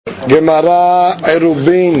Gemara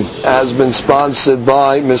Eruvin has been sponsored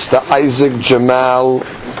by Mr. Isaac Jamal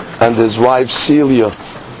and his wife Celia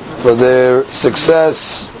for their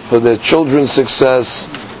success, for their children's success,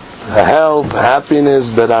 health, happiness,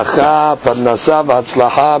 beracha, parnasa,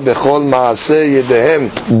 v'hatzlacha, bechol maaseh yedehem.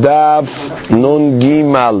 Daf Nun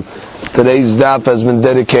Gimal. Today's daf has been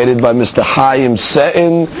dedicated by Mr. Chaim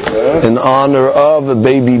Seton in honor of a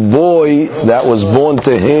baby boy that was born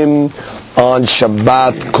to him on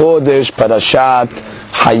Shabbat Kodesh, Parashat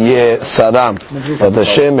Hayeh Sarah. That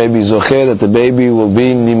Hashem may be zocher that the baby will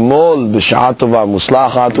be nimol b'sha'at tova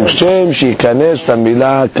muslachat u'shem sheyikanes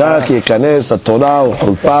l'milah kach yikanes l'torah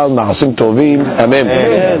u'chulpal ma'asim tovim. Amen.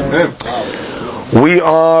 We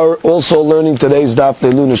are also learning today's daf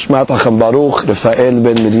Leilu Nishmat Acham Baruch, Rafael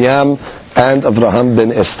ben Miriam, and Avraham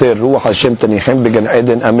ben Esther. Ruach Hashem Tanihim Began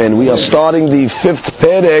Eden. Amen. We are starting the fifth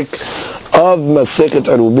perek of Masechet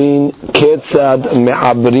Eruvin, Ketzad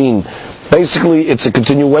Me'abrin. Basically, it's a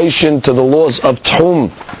continuation to the laws of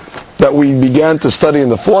Tchum that we began to study in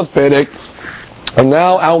the fourth perek. And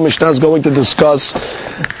now our Mishnah is going to discuss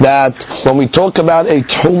that when we talk about a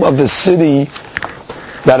Tchum of the city,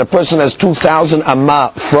 that a person has 2,000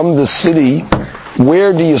 amma from the city,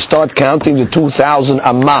 where do you start counting the 2,000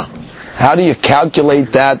 amma? How do you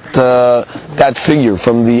calculate that figure?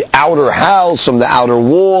 From the outer house, from the outer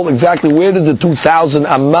wall? Exactly where did the 2,000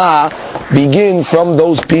 amma begin from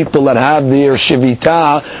those people that have their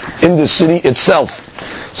shivita in the city itself?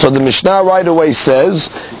 So the Mishnah right away says,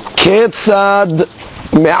 Ketzad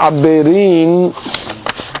me'aberin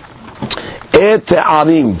et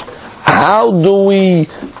arim. How do we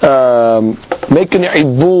make an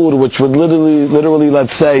ibur, which would literally,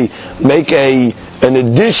 let's say, make an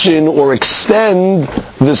addition or extend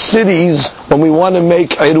the cities when we want to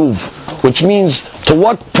make Eruv? Which means, to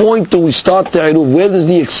what point do we start the Eruv? Where does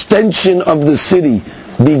the extension of the city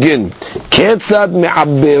begin? Ketzad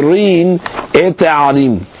me'aberin et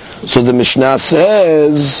arim. So the Mishnah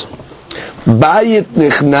says, Bayit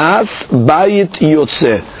nichnas, bayit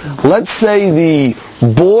yotze. Let's say the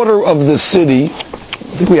border of the city, I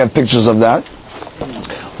think we have pictures of that.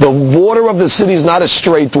 The border of the city is not a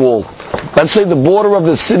straight wall. Let's say the border of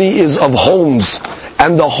the city is of homes,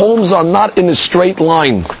 and the homes are not in a straight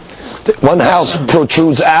line. One house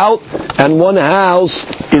protrudes out, and one house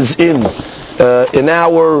is in. In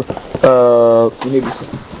our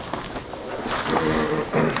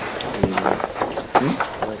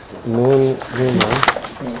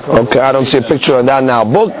okay, I don't see a picture of that now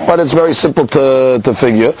book, but it's very simple to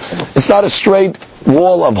figure. It's not a straight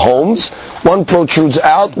wall of homes. One protrudes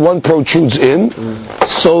out, one protrudes in.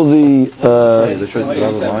 So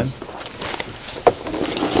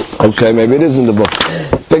okay, maybe it is in the book.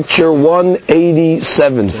 Picture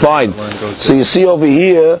 187. Fine. So you see over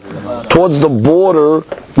here, towards the border,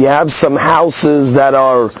 you have some houses that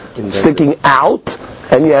are sticking out,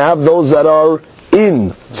 and you have those that are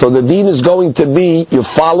in. So the deen is going to be, you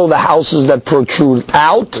follow the houses that protrude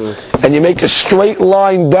out, and you make a straight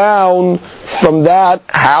line down from that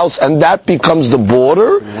house, and that becomes the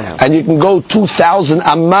border, and you can go 2,000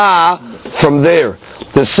 amma from there.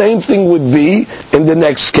 The same thing would be in the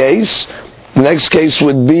next case. The next case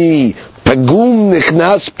would be Pegum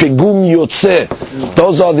Nichnas, Pegum Yotze.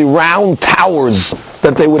 Those are the round towers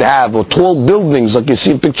that they would have, or tall buildings, like you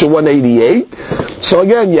see in picture 188. So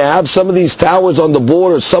again, you have some of these towers on the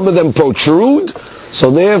border, some of them protrude, so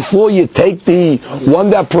therefore you take the one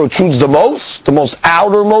that protrudes the most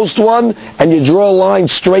outermost one, and you draw a line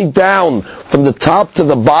straight down from the top to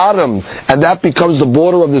the bottom, and that becomes the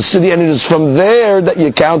border of the city, and it is from there that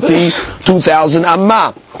you count the 2,000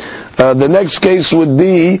 amma. The next case would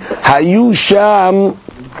be Hayu Sham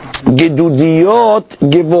Gedudiyot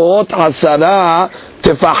Givoot Asara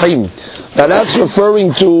Tefahim. Now that's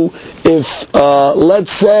referring to if,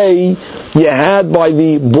 let's say, you had by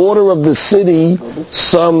the border of the city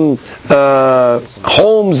some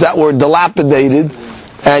homes that were dilapidated,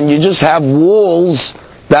 and you just have walls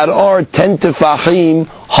that are 10 tefahim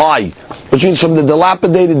high, which means from the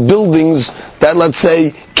dilapidated buildings that, let's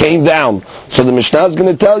say, came down. So the Mishnah is going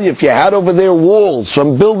to tell you, if you had over there walls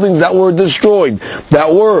from buildings that were destroyed,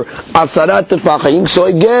 that were asarat tefahim, so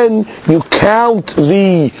again, you count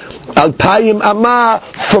the alpayim amma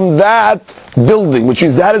from that building, which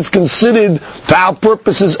means that is considered, for our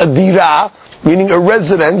purposes, a dirah, meaning a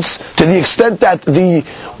residence, to the extent that the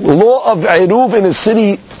law of Eruv in a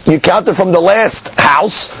city, you count it from the last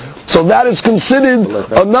house, so that is considered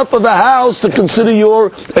enough of a house to consider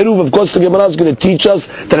your Eruv. Of course, the Gemara is going to teach us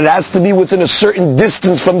that it has to be within a certain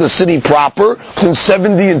distance from the city proper, within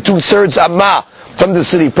 70 2/3 amma. from the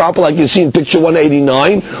city proper, like you see in picture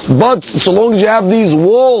 189. But so long as you have these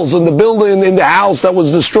walls in the building, in the house that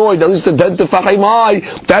was destroyed, at least the 10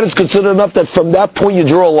 tefachim, that is considered enough that from that point you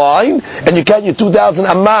draw a line, and you count your 2,000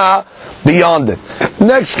 amma beyond it.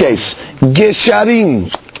 Next case,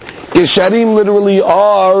 gesharim. Gesharim literally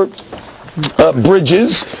are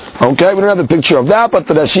bridges. Okay, we don't have a picture of that, but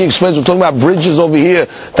as she explains, we're talking about bridges over here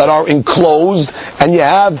that are enclosed, and you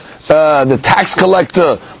have the tax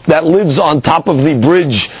collector that lives on top of the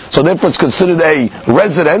bridge, so therefore it's considered a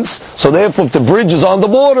residence, so therefore if the bridge is on the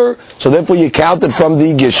border, so therefore you count it from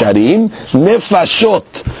the gesharim.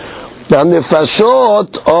 Nefashot. Now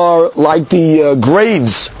nefashot are like the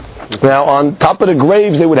graves. Now on top of the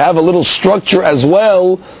graves they would have a little structure as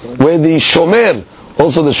well, where the shomer,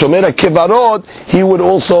 also the Shomer HaKevarot, he would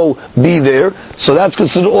also be there. So that's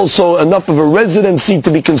considered also enough of a residency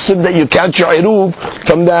to be considered that you count your Eruv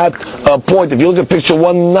from that point. If you look at picture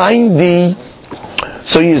 190,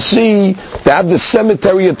 so you see they have the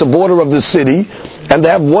cemetery at the border of the city, and they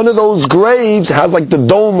have one of those graves has like the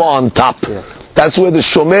dome on top. Yeah. That's where the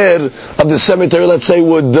Shomer of the cemetery, let's say,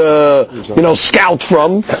 would scout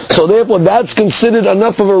from. So therefore that's considered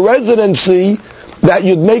enough of a residency that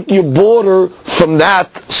you'd make your border from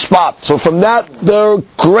that spot. So from that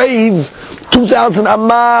grave, 2,000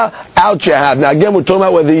 amma out you have. Now again, we're talking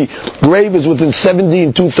about where the grave is within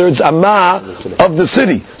 70 2/3 amma of the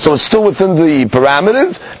city. So it's still within the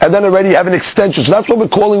parameters, and then already you have an extension. So that's what we're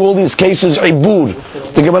calling all these cases ibur.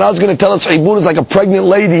 The Gemara is going to tell us ibur is like a pregnant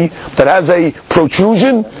lady that has a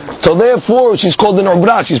protrusion. So therefore, she's called an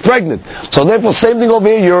ubra, she's pregnant. So therefore, same thing over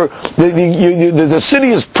here, the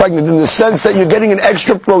city is pregnant in the sense that you're getting an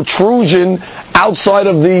extra protrusion outside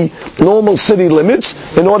of the normal city limits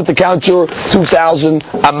in order to count your 2,000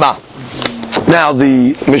 amma. Now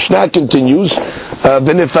the Mishnah continues,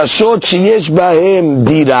 v'nefashot sheyesh bahem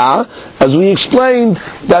dira, as we explained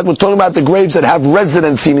that we're talking about the graves that have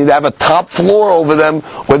residency, you need to have a top floor over them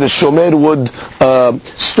where the shomer would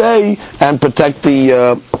stay and protect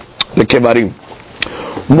the kevarim.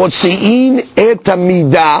 Motzi'in et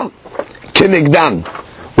hamidah kenegdan,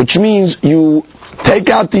 which means you take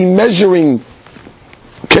out the measuring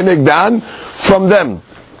kenegdan from them,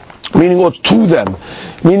 meaning or to them,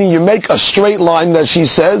 meaning you make a straight line, as she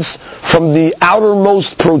says, from the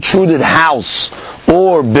outermost protruded house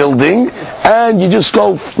or building, and you just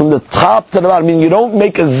go from the top to the bottom. I mean, you don't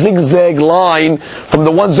make a zigzag line from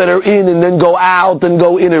the ones that are in and then go out and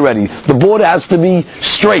go in already. The border has to be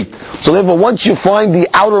straight. So therefore, once you find the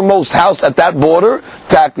outermost house at that border,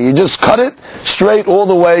 exactly, you just cut it straight all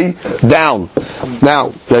the way down.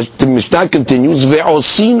 Now, the Mishnah continues,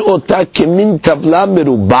 ve'osin ota kemin tavla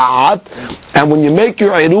meruba'at, and when you make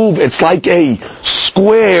your eruv, it's like a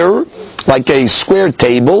square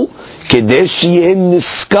table, in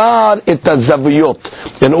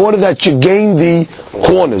order that you gain the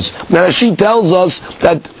corners. Now she tells us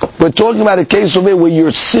that we're talking about a case over there where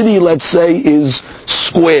your city, let's say, is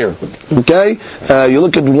square. Okay? You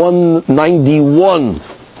look at 191.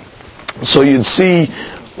 So you'd see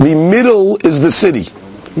the middle is the city.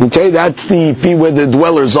 Okay, that's the where the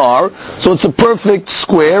dwellers are. So it's a perfect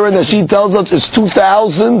square, and as she tells us, it's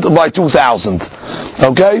 2,000 by 2,000.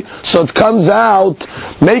 Okay, so it comes out.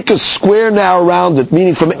 Make a square now around it,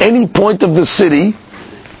 meaning from any point of the city,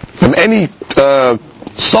 from any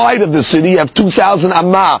side of the city, you have 2,000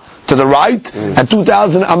 amma to the right and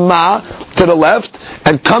 2,000 amma to the left,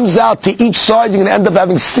 and comes out to each side. You're going to end up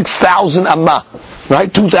having 6,000 amma.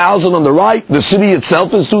 Right, 2,000 on the right, the city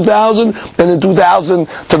itself is 2,000, and then 2,000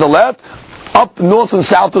 to the left, up north and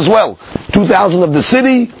south as well. 2,000 of the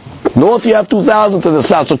city, north you have 2,000, to the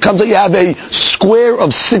south. So it comes out you have a square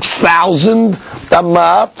of 6,000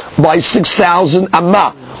 amma by 6,000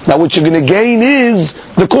 amma. Now what you're going to gain is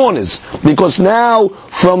the corners, because now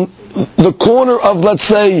from the corner of, let's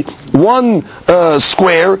say, one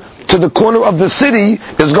square to the corner of the city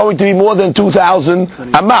is going to be more than 2,000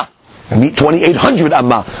 amma. 2,800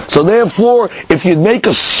 amma. So therefore, if you make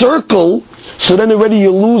a circle, so then already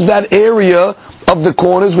you lose that area of the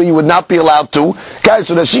corners where you would not be allowed to. Okay,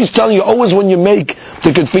 so that she's telling you, always when you make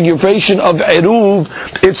the configuration of Eruv,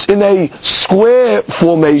 it's in a square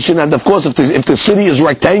formation, and of course if the city is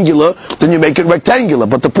rectangular, then you make it rectangular.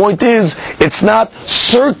 But the point is, it's not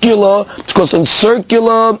circular, because in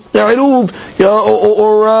circular Eruv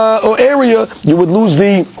or area, you would lose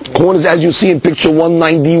the corners, as you see in picture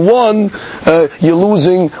 191, you're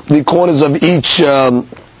losing the corners of each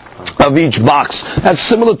of each box. That's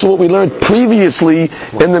similar to what we learned previously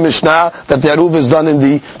in the Mishnah, that the Eruv is done in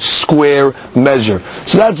the square measure.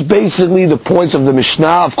 So that's basically the points of the Mishnah.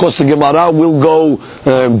 Of course, the Gemara will go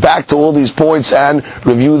back to all these points and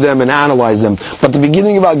review them and analyze them. But the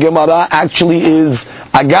beginning of our Gemara actually is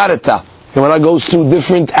Agarata. Gemara goes through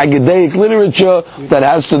different Agadaic literature that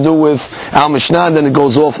has to do with our Mishnah, and then it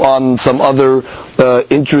goes off on some other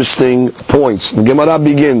interesting points. The Gemara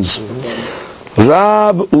begins.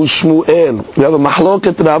 Rab u'Shmuel. We have a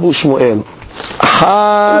mahloket Rab u'Shmuel.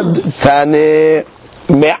 Had tane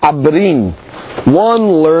me'abrin.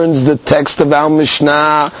 One learns the text of our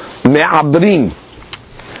Mishnah me'abrin.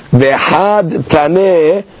 Vehad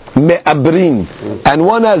tane me'abrin. And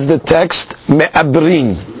one has the text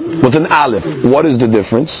me'abrin with an aleph. What is the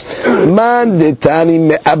difference? Man detani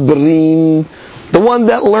me'abrin. The one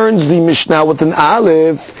that learns the Mishnah with an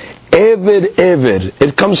aleph, Ever.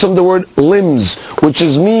 It comes from the word limbs, which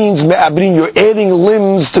means me'abrin, you're adding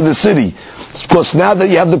limbs to the city. Of course, now that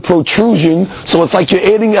you have the protrusion, so it's like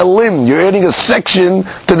you're adding a limb, you're adding a section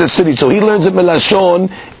to the city. So he learns it melashon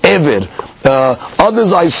ever.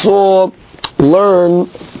 Others I saw learn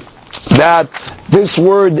that this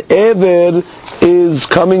word ever is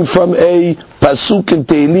coming from a pasuk in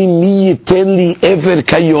Tehillim, mi yiten li ever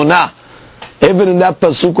kayona. Ever in that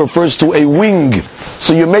pasuk refers to a wing.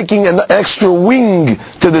 So you're making an extra wing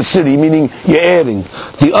to the city, meaning you're adding.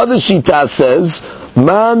 The other shita says,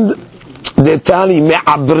 man detani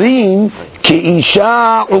me'abrin ki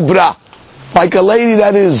isha ubra. Like a lady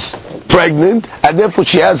that is pregnant, and therefore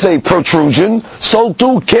she has a protrusion, so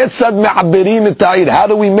too, ketzad me'abirim etayir. How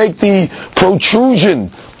do we make the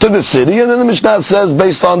protrusion to the city? And then the Mishnah says,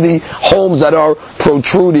 based on the homes that are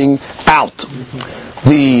protruding out.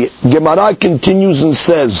 The Gemara continues and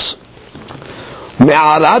says,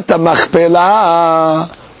 Me'arat machpelah.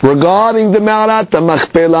 Regarding the Me'arat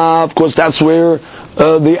machpelah, of course that's where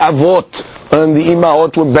the Avot and the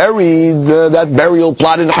Imahot were buried, that burial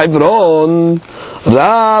plot in Hebron.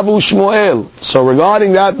 Rav u'Shmuel. So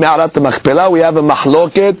regarding that Me'arat machpelah, we have a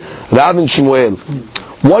mahloket, Rav and Shmuel.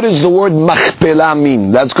 What does the word machpelah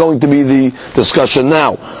mean? That's going to be the discussion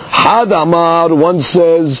now. Had Amar, one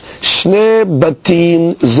says, Shne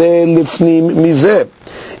batim ze lifnim mizeh.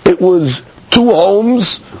 It was two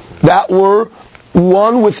homes that were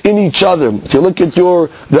one within each other. If you look at your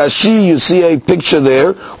Rashi, you see a picture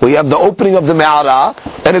there where you have the opening of the Me'ara,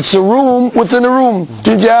 and it's a room within a room.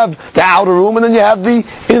 You have the outer room, and then you have the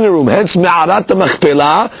inner room. Hence, Me'arat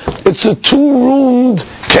Machpelah, it's a two-roomed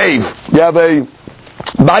cave. You have a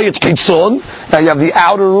Bayit Kitzon, and you have the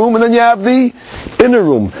outer room, and then you have the inner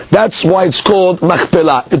room. That's why it's called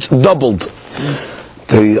Machpelah. It's doubled.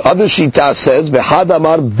 The other Shita says, V'had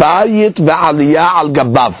amar Bayit v'aliyah al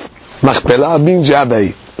gabav. Machpelah means you have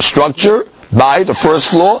a structure, by the first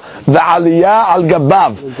floor, v'aliyah al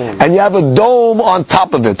gabav. And you have a dome on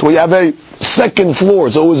top of it, where you have a second floor.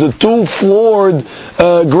 So it was a two-floored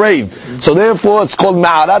grave. So therefore it's called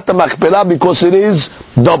Ma'arat Machpelah because it is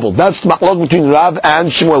doubled. That's the machlok between Rav and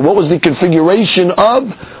Shmuel. What was the configuration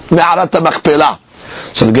of Ma'arat Machpelah?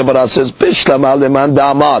 So the Gemara says, Bishlama leman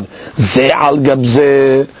da'amad, ze al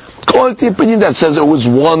gabze. According to the opinion that says it was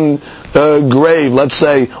one grave, let's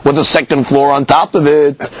say, with a second floor on top of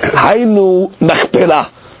it, Hainu Machpelah.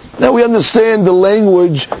 Now we understand the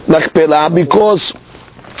language Machpelah because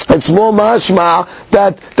it's more mashma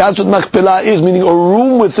that's what Machpelah is, meaning a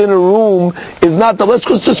room within a room is not the, let's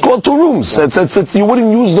just call it two rooms. It's, you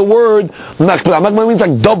wouldn't use the word Machpelah. Machpelah means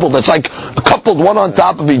like doubled. It's like coupled one on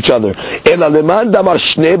top of each other. But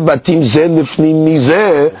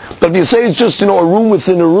if you say it's just, a room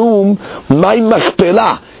within a room, my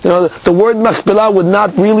Machpelah. The word Machpelah would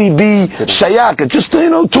not really be shayak. It's just,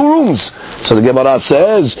 two rooms. So the Gemara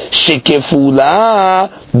says, Shekefula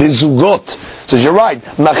bizugot. Says, you're right.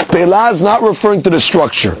 Machpelah is not referring to the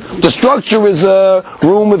structure. The structure is a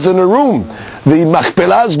room within a room. The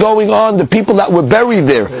Machpelah is going on the people that were buried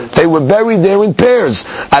there. They were buried there in pairs.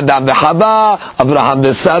 Adam v'Chava, Abraham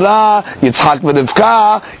v'Sarah, Yitzhak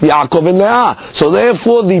v'Rivka, Yaakov and Leah. So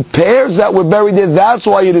therefore the pairs that were buried there, that's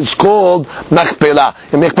why it is called Machpelah.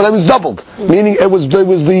 And Machpelah was doubled. Meaning it was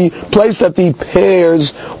the place that the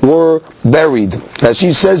pairs were buried. As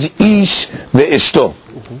she says, Ish ve'Ishto.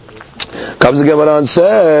 Comes the Gemara and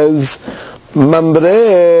says,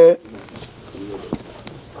 Mamre.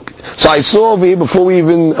 So I saw over here, before we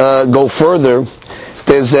even go further,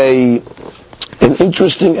 there's an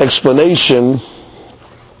interesting explanation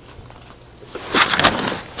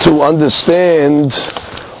to understand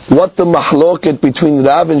what the mahloket between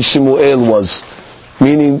Rav and Shmuel was.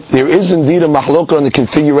 meaning there is indeed a mahloket on the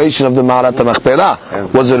configuration of the Ma'arat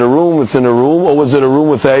HaMachpelah. Was it a room within a room, or was it a room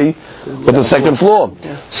with a second floor?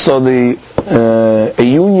 So the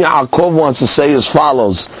Eyun Yaakov wants to say as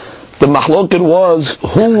follows: the mahloket was,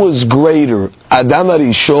 who was greater, Adam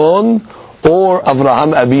HaRishon or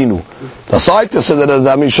Avraham Avinu? The scientists said that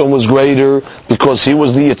Adam HaRishon was greater because he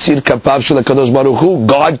was the Yetzir Kapav Shel HaKadosh Baruch Hu.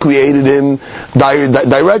 God created him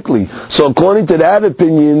directly. So according to that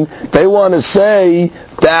opinion, they want to say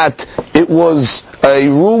that it was a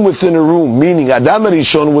room within a room, meaning Adam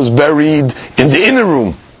HaRishon was buried in the inner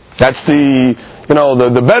room. That's the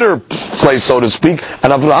better place, so to speak,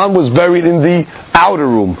 and Avraham was buried in the outer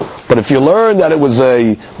room. But if you learn that it was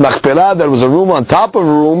a machpelah, that it was a room on top of a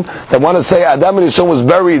room, they want to say Adam HaRishon was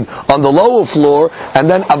buried on the lower floor, and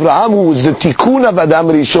then Avraham, who was the tikkun of Adam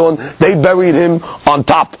HaRishon, they buried him on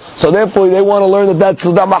top. So therefore they want to learn that that's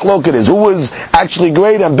what that machloket is. Who was actually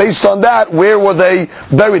great, and based on that, where were they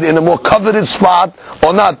buried? In a more coveted spot,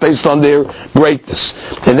 or not, based on their greatness.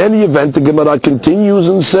 In any event, the Gemara continues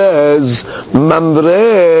and says,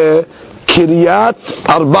 Mamre Kiryat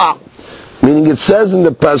Arba. Meaning it says in the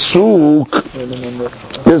Pasuk,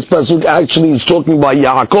 this Pasuk actually is talking about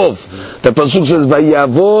Yaakov. The Pasuk says,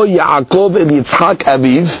 Vayavo Yaakov el Yitzchak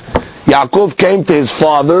Aviv. Yaakov came to his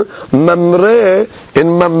father, Mamre,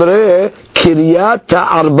 in Mamre, Kiryat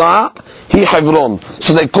Arba, he Hebron.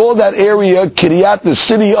 So they call that area Kiryat, the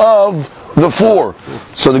city of the four.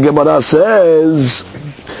 So the Gemara says,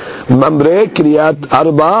 Mamre Kiryat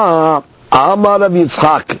Arba, Amar of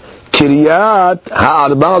Yitzchak, Kiryat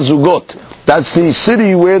Ha'arba Zugot. That's the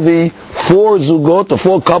city where the four zugot, the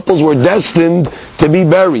four couples, were destined to be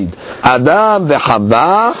buried. Adam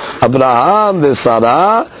v'Chava, Abraham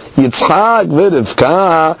v'Sarah, Yitzchak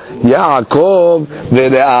v'Rivka, Yaakov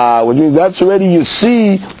v'Leah. Which means that's already, you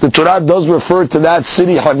see, the Torah does refer to that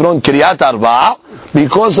city, Hebron, Kiryat Arba,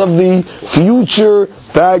 because of the future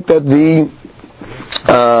fact that the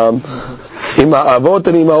Avot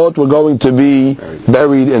and Imaot were going to be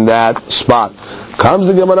buried in that spot. Comes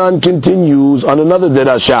the Gemara and continues on another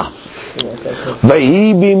derasha.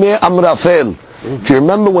 Vahi bime Amrafel. If you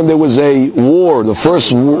remember when there was a war, the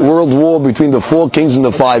first world war between the four kings and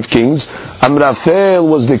the five kings, Amrafel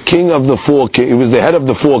was the king of the four kings. He was the head of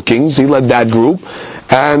the four kings. He led that group,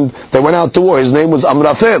 and they went out to war. His name was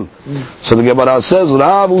Amrafel. So the Gemara says,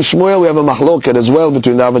 Rav Ushmuel, we have a mahloket as well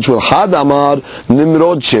between Rav and Shmuel. Had Amar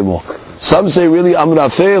Nimrod Shemo. Some say really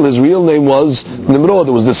Amrafel, his real name was Nimrod.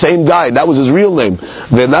 It was the same guy. That was his real name.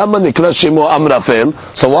 Ve'lama nikra shemo Amrafel.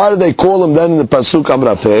 So why did they call him then in the Pasuk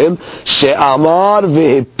Amrafel? She'amar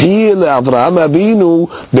ve'hepil Avraham Avinu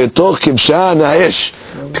betoch kibsha ha'esh.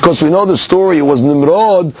 Because we know the story, it was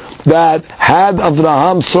Nimrod that had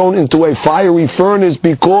Avraham thrown into a fiery furnace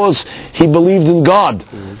because he believed in God.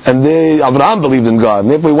 And Avraham believed in God.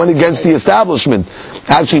 And therefore he went against the establishment.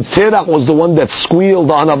 Actually, Terach was the one that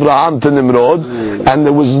squealed on Avraham to Nimrod. And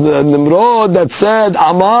there was Nimrod that said,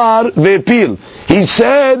 Amar ve'pil. He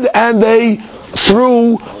said, and they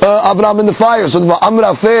threw Avraham in the fire. So the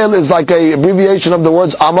Amrafel is like an abbreviation of the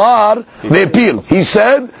words Amar ve'pil. He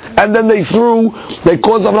said, and then they caused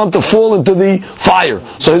Avraham to fall into the fire.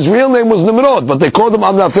 So his real name was Nimrod, but they called him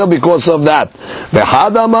Amrafel because of that.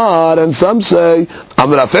 V'had Amar, and some say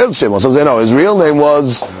Amrafel Shemo. Some say no, his real name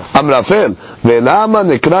was Amrafel. Ve'lama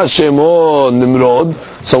nikra Shemo Nimrod.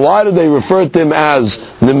 So why do they refer to him as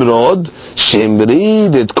Nimrod?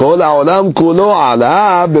 Shemrid et kol ha'olam kulo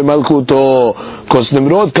ala b'malchuto. Because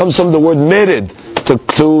Nimrod comes from the word merid,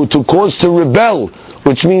 to cause to rebel,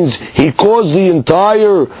 which means he caused the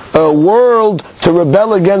entire world to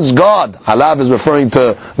rebel against God. Alav is referring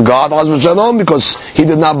to God, because he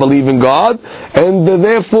did not believe in God, and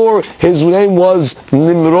therefore his name was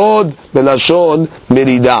Nimrod belashon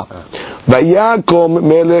merida. Vayakom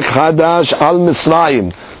melech hadash al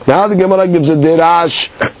Misraim. Now the Gemara gives a derash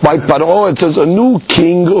by Paro. It says a new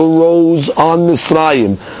king arose on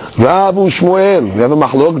Misraim. Rav Ushmuel. We have a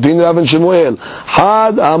machlok between Rav and Shmuel.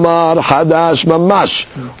 Had Amar Hadash Mamash.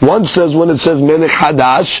 One says when it says Melech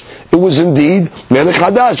Hadash, it was indeed Melech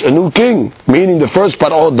Hadash, a new king. Meaning the first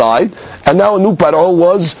Paro died, and now a new Paro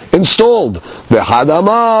was installed. V'had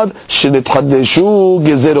Amar Shenitchadeshu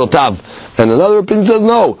Gezerotav. And another opinion says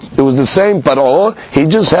no, it was the same Paro, he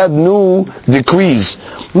just had new decrees.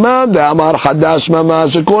 Amar Hadash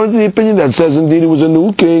Mamash, according to the opinion that says indeed it was a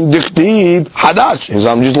new king, Dichtiv Hadash. So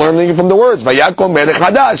I'm just learning it from the words. Vayakom Melech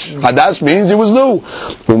Hadash. Hadash means it was new.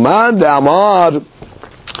 Amar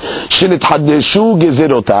Shenitchadeshu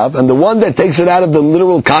Gezerotav, and the one that takes it out of the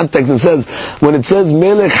literal context and says, when it says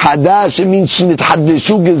Melech Hadash, it means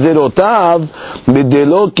Shenitchadeshu Gezerotav,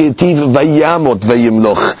 Medelo Ketiv Vayamot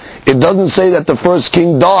Vayimloch. it doesn't say that the first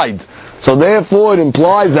king died. So therefore it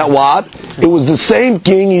implies that what? It was the same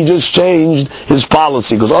king, he just changed his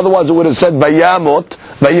policy. Because otherwise it would have said, Vayamot,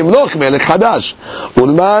 Vayimloch Melech Hadash.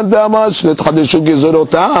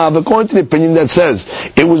 According to the opinion that says,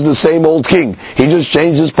 it was the same old king. He just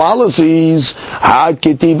changed his policies.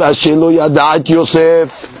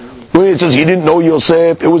 When it says he didn't know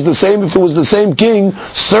Yosef, it was the same. If it was the same king,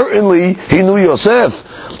 certainly he knew Yosef.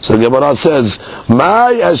 So the Gemara says,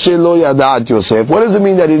 "Mai asher lo yadat Yosef." What does it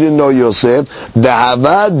mean that he didn't know Yosef?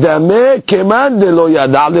 Da'avad dameh keman de lo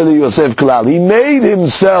yadat Yosef klal. He made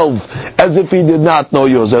himself as if he did not know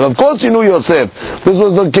Yosef. Of course he knew Yosef. This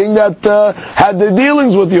was the king that had the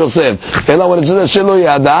dealings with Yosef. And when it says asher lo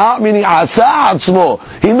yadat, meaning asa atzmo,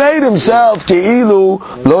 he made himself keilu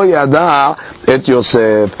lo yadat et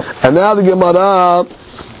Yosef. And now the Gemara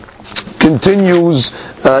continues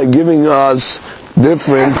giving us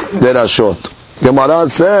different derashot. Gemara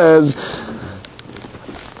says,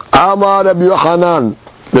 Amar Rabbi Yochanan.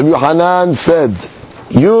 Rabbi Yochanan said,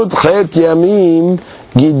 Yud Chet Yamim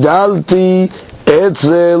Gidalti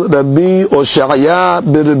Etzel Rabbi Oshaya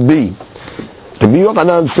B'Rabbi. Rabbi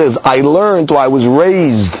Yochanan says, I learned, or I was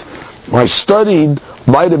raised, or I studied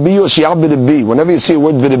by Rabbi Oshaya B'Rabbi. Whenever you see a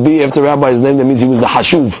word B'Rabbi after Rabbi's name, that means he was the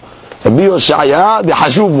Hashuv. Rabbi Oshaya, the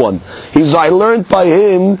Hashuv one. He says, I learned by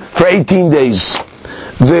him for 18 days.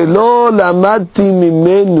 Velo lamadti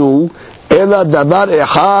mimenu ela davar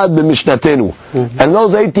echad b'mishnatenu. And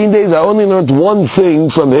those 18 days I only learned one thing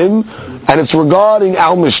from him, and it's regarding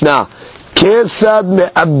our Mishnah. Kesad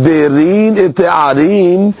me'abberin et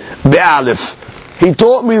te'arim be'alef. He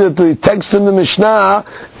taught me that the text in the Mishnah,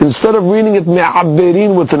 instead of reading it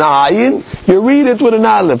me'abberin with an ayin, you read it with an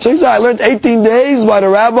aleph. So he said, I learned 18 days by the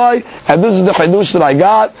rabbi, and this is the chidush that I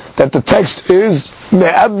got, that the text is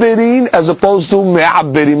me'abberin as opposed to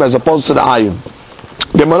me'abberim, as opposed to the ayin.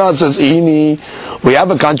 Gemara says, Ini, we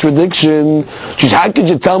have a contradiction. Just how could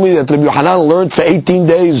you tell me that Rabbi Yochanan learned for 18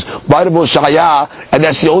 days by Rabbi Oshaya, and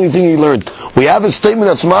that's the only thing he learned? We have a statement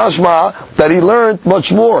that's mashma that he learned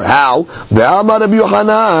much more. How? Ve'amar Rabbi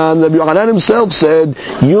Yochanan. Rabbi Yochanan himself said,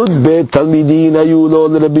 Yud bet talmidin ayu lo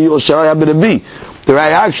Rabbi Oshaya b'Rabbi. There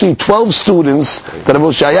are actually 12 students that Rabbi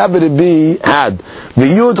Oshaya b'Rabbi had.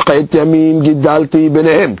 V'yud chet yamim gidalti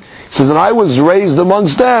b'nehem. He says, and I was raised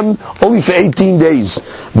amongst them only for 18 days.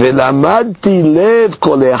 Ve'lamadti lev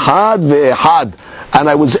kol echad ve'echad. And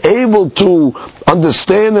I was able to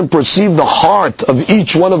understand and perceive the heart of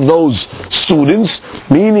each one of those students,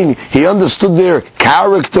 meaning he understood their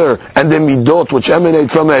character and their midot, which emanate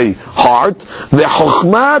from a heart.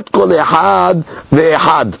 Ve'chokhmat kol echad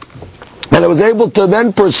ve'echad. And I was able to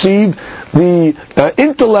then perceive the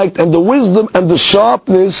intellect and the wisdom and the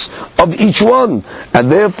sharpness of each one. And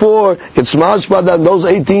therefore, it's mashma that in those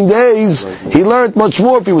 18 days, he learned much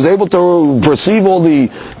more. If he was able to perceive all the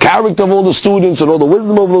character of all the students and all the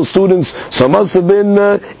wisdom of those students, so must have been,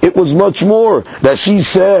 it was much more. That she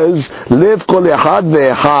says, Lev kol echad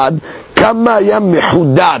ve'echad, kama yam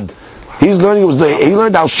mehudad. He's learning, he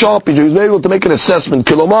learned how sharp he was able to make an assessment.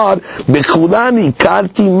 Kilomar, bechulani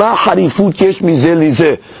karti ma harifut yesh mizeh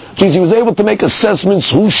lizeh. He was able to make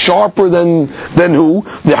assessments who's sharper than who.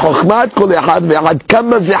 V'chokhmat kol echad ve'echad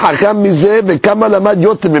kama ze hacham mizeh ve'kama lamad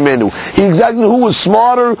yoter mimenu. He exactly who was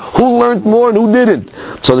smarter, who learned more, and who didn't.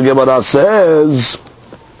 So the Gemara says,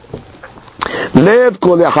 Lev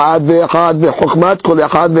kol echad ve'echad ve'chokhmat kol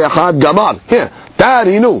echad ve'echad gamar. Here. That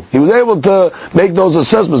he knew. He was able to make those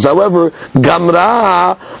assessments. However,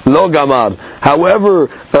 gamra lo gamar. However,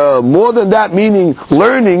 more than that, meaning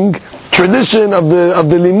learning, tradition of the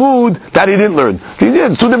limud, that he didn't learn. He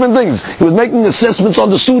did. It's two different things. He was making assessments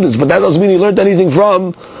on the students, but that doesn't mean he learned anything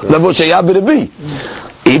from Rav Oshaya b'Rabbi.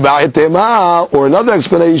 Or another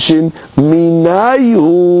explanation,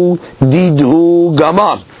 minayu didhu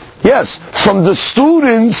gamar. Yes, from the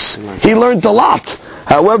students, he learned a lot.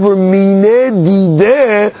 However, but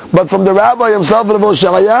from the rabbi himself, Rav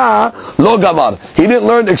Oshaya, lo gamar. He didn't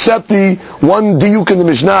learn except the one diuk in the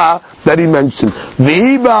Mishnah that he mentioned.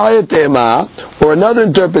 Or another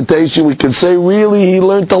interpretation, we could say really he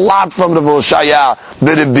learned a lot from Rav Oshaya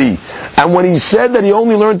b'Rabbi. And when he said that he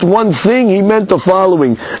only learned one thing, he meant the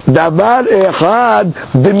following: Davar echad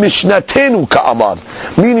b'mishnatenu ka'amar.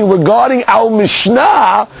 Meaning, regarding our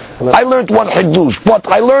Mishnah, I learned one Hiddush, but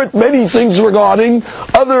I learned many things regarding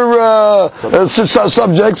other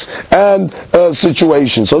subjects and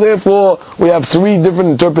situations. So therefore, we have three different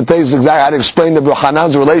interpretations exactly how to explain the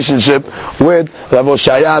Hanan's relationship with Rav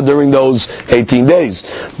Hoshaya during those 18 days.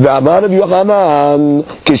 V'amar Rav Yochanan,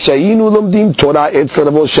 k'shayinu lomdim Torah etz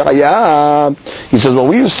Rav Hoshaya. He says, when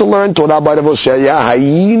we used to learn Torah by Rav Hoshaya,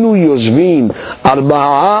 hayinu yoshvin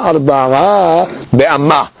arba'a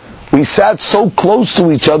be'amah. We sat so close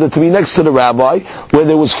to each other to be next to the rabbi, where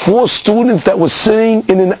there was 4 students that were sitting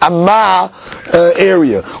in an amma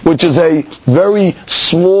area, which is a very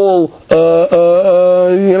small,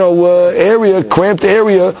 area, cramped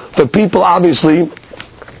area for people, obviously,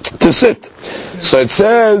 to sit. So it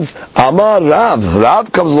says, Amar Rav.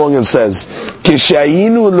 Rav comes along and says,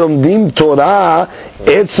 Kishayinu lomdim Torah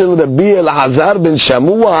etzel Rabbi Elazar ben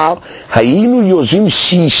Shamua hayinu yoshim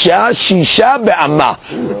shisha be'amah.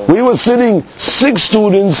 We were sitting 6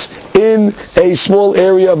 students in a small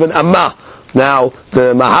area of an amma. Now,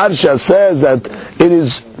 the Maharsha says that it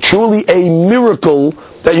is truly a miracle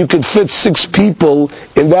that you could fit 6 people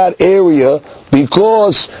in that area,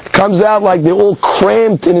 because it comes out like they're all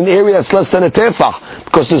cramped in an area that's less than a tefach,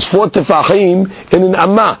 because there's 4 tefachim in an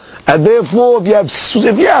amma. And therefore, if you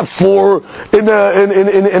have 4 in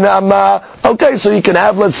an amma, okay, so you can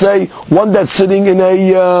have, let's say, one that's sitting in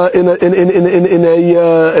a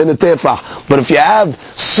tefach. But if you have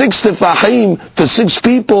 6 tefachim to 6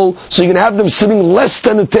 people, so you can have them sitting less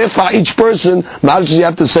than a tefach each person, you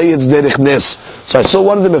have to say it's derech nes. So I saw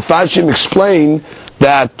one of the mefashim explain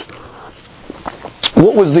that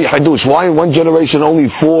what was the hadush? Why in one generation only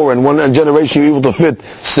 4 and one generation you were able to fit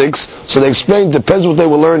 6? So they explained, depends what they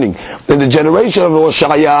were learning. In the generation of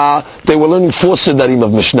Hoshaya, they were learning 4 siddharim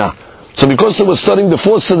of Mishnah. So because they were studying the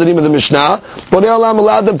 4 siddharim of the Mishnah, Borei Olam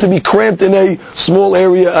allowed them to be cramped in a small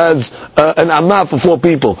area as an amma for 4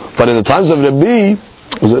 people. But in the times of Rabbi,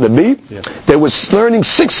 was it Rabbi? Yeah. They were learning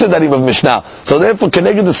 6 siddharim of Mishnah. So therefore,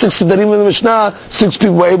 connected to 6 siddharim of the Mishnah, 6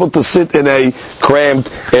 people were able to sit in a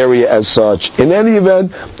cramped area as such. In any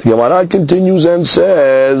event, the Gemara continues and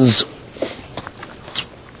says,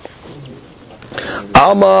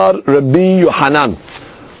 Amar Rabbi Yochanan.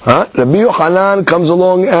 Rabbi Yochanan comes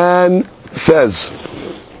along and says,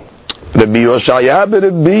 Rabbi Yoshaya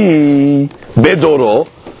Rabbi Bedoro,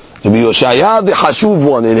 Rabbi Yoshaya the Hashuv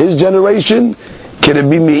one in his generation,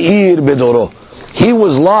 Rabbi Meir Bedoro. He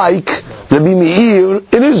was like Rabbi Meir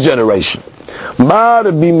in his generation. Ma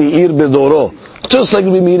Rabbi Meir Bedoro. Just like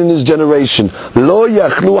Rabbi Meir in his generation. Lo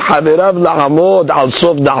yachlu haverav la'amod al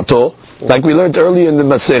sof da'to. Like we learned earlier in the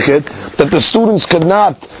Masechet, that the students could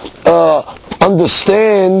not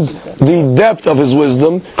understand the depth of his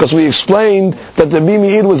wisdom, because we explained that Rabbi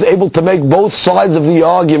Meir was able to make both sides of the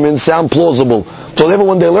argument sound plausible. So therefore,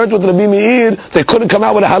 when they learned with Rabbi Meir, they couldn't come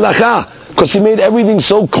out with a halakha, because he made everything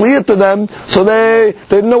so clear to them, so they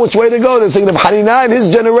didn't know which way to go. They're saying that Hanina in his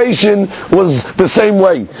generation was the same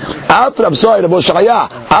way. After Rabbi Hoshaya,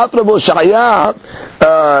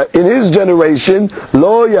 in his generation,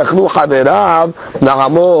 lo yachlu haverav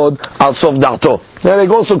na'amod al sof da'to. Now they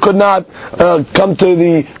also could not come to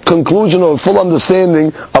the conclusion or full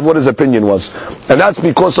understanding of what his opinion was. And that's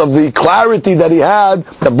because of the clarity that he had,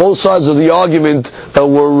 that both sides of the argument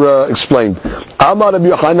were explained. Amar Rabbi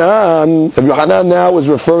Yochanan. Rabbi Yochanan now is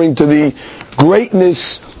referring to the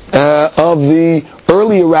greatness of the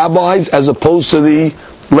earlier rabbis as opposed to the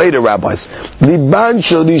later rabbis. Liban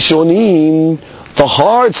shel rishonim, the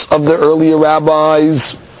hearts of the earlier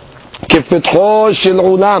rabbis, kifetcho shel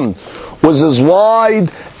ulam, was as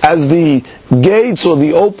wide as the gates or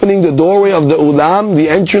the opening, the doorway of the ulam, the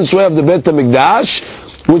entranceway of the Bet HaMikdash,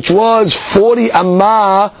 which was 40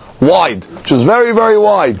 amma wide, which was very, very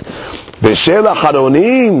wide. B'shel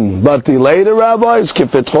haronim, but the later rabbis,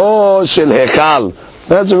 kifetcho shel hechal.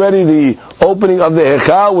 That's already the opening of the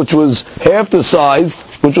hechal, which was half the size,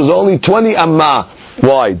 which was only 20 amma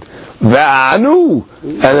wide. Ve'anu,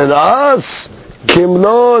 and in us,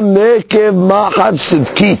 Kimlo nekev mahad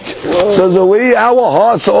sidkit. Says our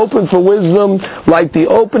hearts are open for wisdom like the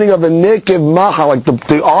opening of a nekev mahad, like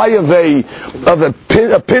the eye of a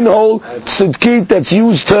pinhole, sidkit, that's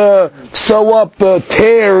used to sew up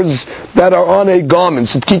tears that are on a garment.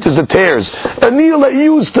 Sidkit is the tears. A needle that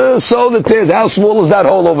used to sew the tears. How small is that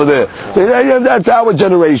hole over there? So that's our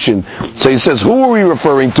generation. So he says, who are we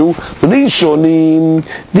referring to? These Rishonim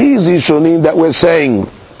that we're saying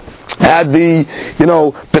had the,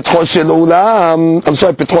 Petro Shel Ulam,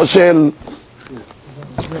 Petro Shel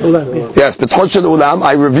Ulam. Yes, Petro Shel Ulam,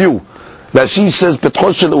 I review. That she says,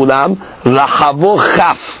 Petro Shel Ulam, Rahavo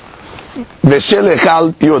Chaf. Veshel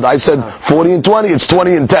Hechal Yud. I said 40 and 20, it's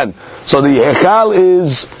 20 and 10. So the Hechal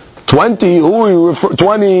is 20, who are you referring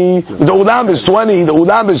 20, the Ulam is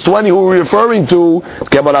 20, who are we referring to?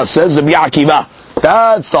 Gemara says, the Akiva.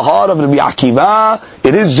 That's the heart of the Akiva.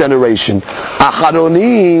 It is generation.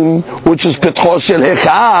 Acharonim, which is Petcho Shel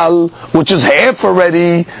Hechal, which is half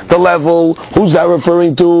already the level. Who's that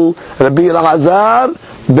referring to? Rabbi Elazar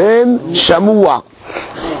ben Shamua.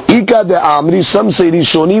 Ika de Amri, some say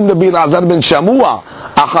Rishonim Rabbi Elazar ben Shamua.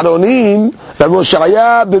 Acharonim, Rabbi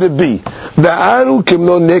Oshaya ben Rabbi.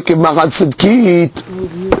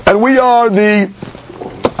 And we are the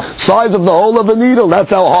size of the hole of a needle.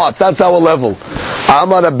 That's our heart. That's our level.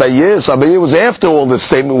 Amar Abaye. So Abaye was after all this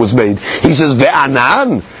statement was made. He says,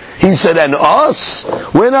 Ve'anan. He said, and us,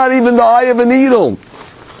 we're not even the eye of a needle.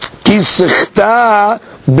 Ki sichta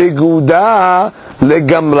beguda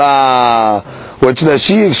legamra. Which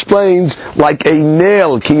Rashi explains like a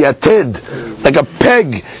nail, ki yated, like a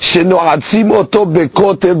peg, sheno'atzim oto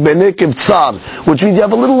bekotel benekev tsar, which means you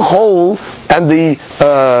have a little hole and the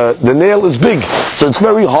nail is big, so it's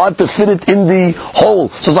very hard to fit it in the hole.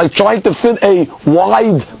 So it's like trying to fit a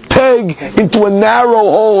wide peg into a narrow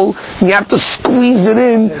hole, and you have to squeeze it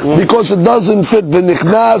in because it doesn't fit.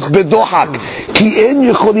 V'nichnas bedohak ki en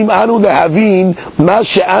yecholim anu lehavin ma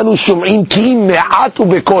she'anu shum'im ki me'atu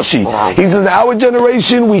bekoshi. He says, our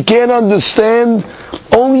generation, we can't understand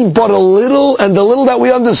only but a little, and the little that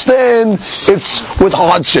we understand, it's with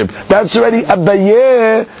hardship. That's already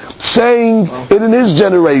Abaye saying it in his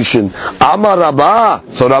generation. Amar Rabbah.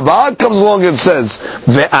 So Rabbah comes along and says,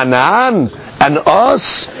 Ve'anan, and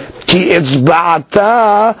us, ki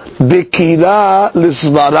etzba'ata bekira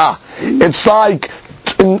lisvara. It's like,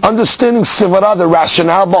 in understanding sivara, the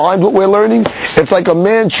rationale behind what we're learning, it's like a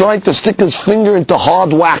man trying to stick his finger into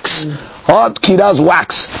hard wax. Hard kira's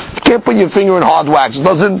wax. You can't put your finger in hard wax. It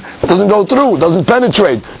doesn't go through. It doesn't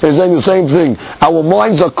penetrate. They're saying the same thing. Our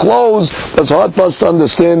minds are closed. That's hard for us to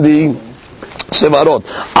understand the sivarot.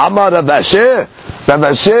 Amar Rav Asher. Rav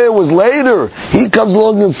Asher was later. He comes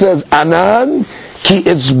along and says, Anan ki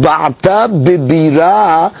itzba'ata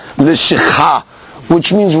bibira l'shikha.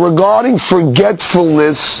 Which means regarding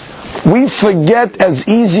forgetfulness, we forget as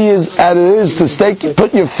easy as it is to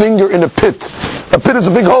put your finger in a pit. A pit is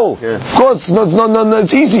a big hole. Yeah. Of course, no,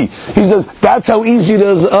 it's easy. He says, that's how easy it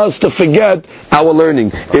is us to forget our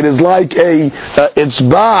learning. It is like it's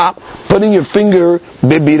putting your finger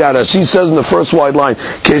bibirara. She says in the first wide line,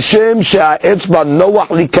 Keshem sha'etzba noach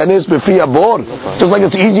likanes befi abor. Just like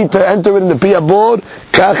it's easy to enter it in the pi abor,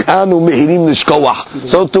 kach anu mehirim nishkoach.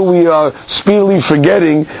 So too we are speedily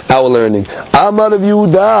forgetting our learning. Amar Rav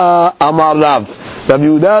Yehuda, Amar Rav. Rav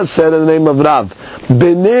Yehuda said in the name of Rav,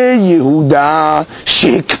 Bnei Yehuda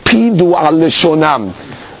shekpidu al leshonam.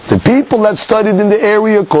 The people that studied in the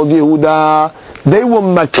area called Yehuda, they were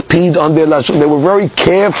makpid on their lashon. They were very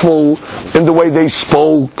careful in the way they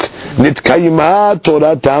spoke. Nitkayima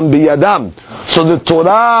Toratam biyadam. So the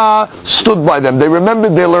Torah stood by them. They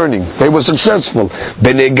remembered their learning. They were successful.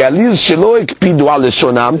 Bnei Galil shelo ekpidu al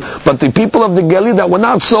leshonam. But the people of the Galil that were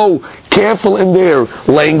not so careful in their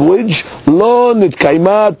language, lo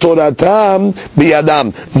nitkayima Toratam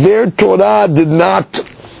biyadam. Their Torah did not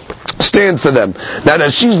stand for them. Now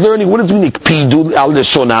that she's learning, what does it mean? Ikpidu al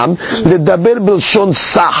leshonam ledaber bilshon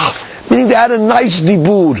sach, meaning they had a nice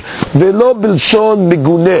dibur. Velo bilshon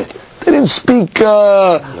miguneh. They didn't speak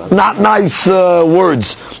not nice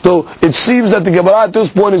words. So it seems that the Gemara at this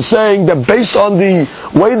point is saying that based on the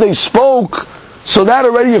way they spoke, so that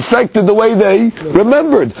already affected the way they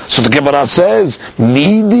remembered. So the Gemara says,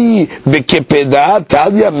 Nidi v'kepeda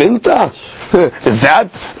talya milta. Is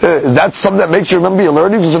that something that makes you remember your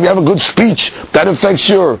learning? Because if you have a good speech, that affects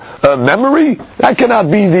your memory? That cannot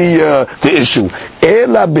be the issue.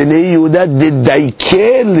 Ela b'nei Yehuda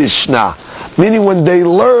didaikeh lishna. Meaning when they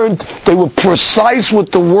learned, they were precise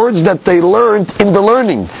with the words that they learned in the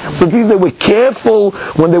learning. Which means they were careful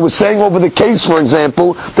when they were saying over the case, for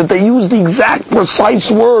example, that they used the exact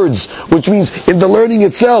precise words, which means in the learning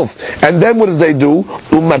itself. And then what did they do?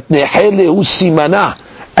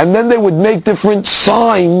 And then they would make different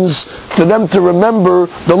signs for them to remember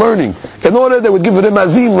the learning. In order, they would give it a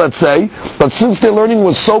mazim, let's say, but since their learning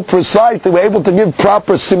was so precise, they were able to give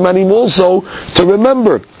proper simanim also to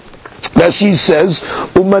remember. Rashi says,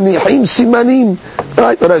 "Umanihim simanim."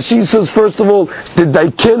 Right? Rashi says, first of all, the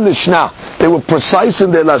daikel lishna. They were precise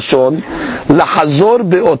in their lashon. Lahazor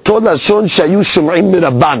beoto lashon shayu shum'im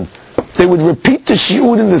mirabban. They would repeat the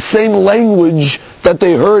shiur in the same language that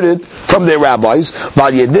they heard it from their rabbis. And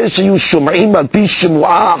they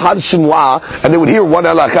would hear one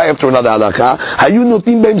halakha after another halakha.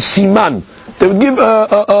 They would give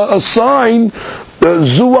a sign.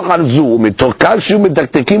 זו אחר זו, מתוך כך שהוא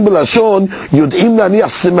מדקדקים בלשון, יודעים להניח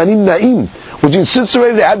סימנים נעים, which insists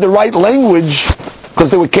already they had the right language,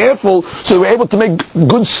 because they were careful, so they were able to make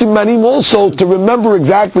good simanim also to remember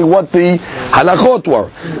exactly what the halachot were.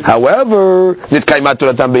 However, nitkaymat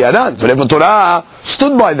Toratan biyadan, so therefore Torah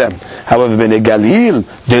stood by them. However, b'nei Galil,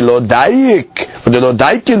 de lo daik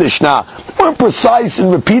lishna, they weren't precise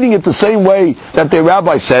in repeating it the same way that their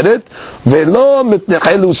rabbi said it, velo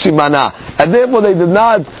mitnechelu simana, and therefore they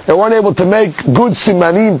weren't able to make good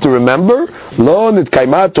simanim to remember. Lo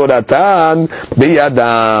nitkaymat Toratan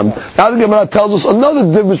biyadam. Now the Gemara tells us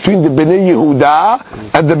another difference between the Bnei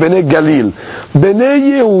Yehuda and the Bnei Galil. Bnei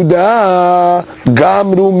Yehuda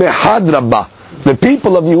gamru mehad rabbah. The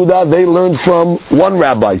people of Yehuda, they learned from one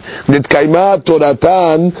rabbi. Nitkaymat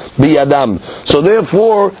Toratan biyadam. So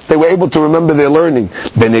therefore, they were able to remember their learning.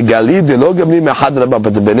 Bnei Galil, they lo gamri mehad rabbah.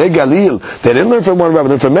 But the Bnei Galil, they didn't learn from one rabbi, they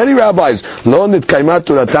learned from many rabbis. Lo nitkaymat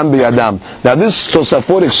Toratan biyadam. Now this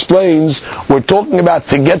Tosafot explains, we're talking about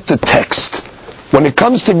to get the text. When it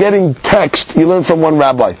comes to getting text, you learn from one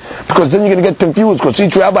rabbi. Because then you're going to get confused, because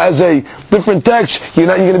each rabbi has a different text. You're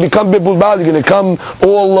going to become bibulbal, you're going to come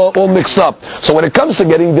all mixed up. So when it comes to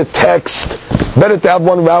getting the text, better to have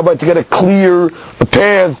one rabbi to get a clear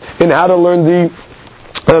path in how to learn the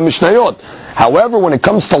Mishnayot. However, when it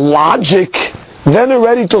comes to logic, then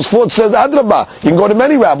already Tosfot says, Adrabah, you can go to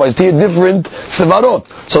many rabbis to hear different sevarot.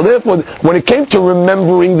 So therefore, when it came to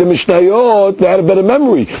remembering the Mishnayot, they had a better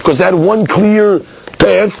memory, because they had one clear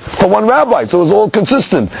path for one rabbi, so it was all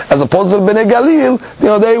consistent. As opposed to the Bnei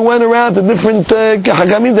Galil, they went around to different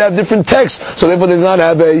Hakamim, they have different texts, so therefore they did not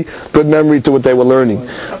have a good memory to what they were learning.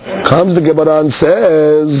 Comes the Gemara and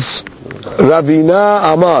says,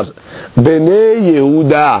 Ravina Amar, Bnei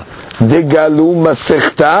Yehuda, Degalu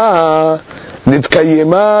Masechta,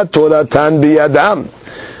 Nitkayema Toratan biyadam.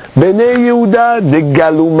 Bnei Yehuda de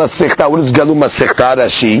Galu Masechta. What is Galu Masechta,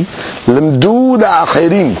 Rashi? Limdu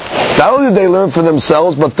la'achirim. Not only did they learn for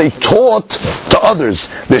themselves, but they taught to others.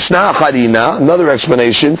 Bishna Harina, another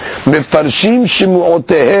explanation. Mefarshim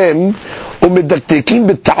shimu'otehem umedaktekim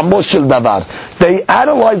beta'amo shel davar. They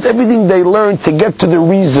analyzed everything they learned to get to the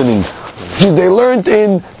reasoning. They learned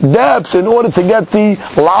in depth in order to get the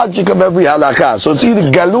logic of every halakha. So it's either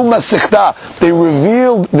Galu Masechta, they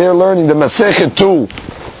revealed their learning, the Masechet, to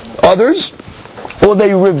others, or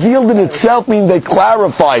they revealed it itself, meaning they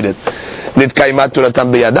clarified it. Nitkaymat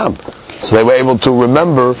Toratan biyadam. So they were able to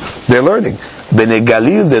remember their learning. Bnei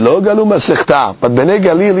Galil, de lo Galu Masechta. But Bnei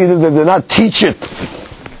Galil, either they did not teach it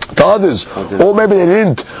to others, or maybe they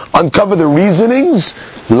didn't uncover the reasonings.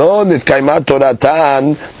 Lo nitkaymat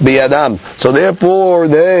Toratan biyadam. So therefore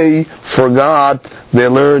they forgot their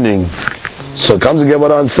learning. So it comes again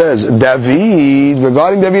what on says, David,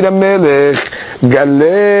 regarding David HaMelech,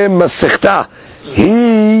 Gale Masechta,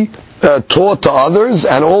 he taught to others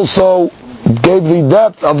and also gave the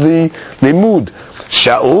depth of the mood.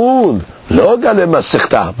 Shaul, lo Gale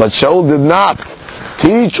Masechta, but Shaul did not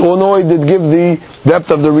teach, or no, he did give the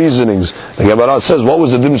depth of the reasonings. The Gemara says, what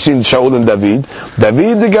was the difference between Shaul and David?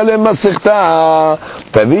 David de Galeh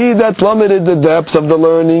Masechta, David that plummeted the depths of the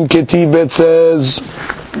learning. Ketibet says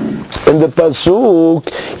in the pasuk,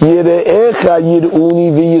 Yire'echa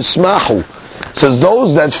yir'uni v'yismahu. Says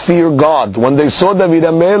those that fear God, when they saw David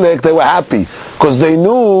HaMelech, they were happy, because they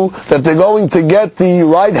knew that they're going to get the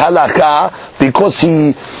right halakha, because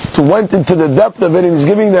he went into the depth of it and he's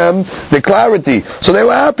giving them the clarity. So they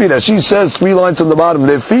were happy. That she says 3 lines on the bottom,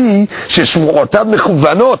 Lefi sheshmu'otav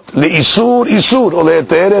mechuvanot le'isur isur or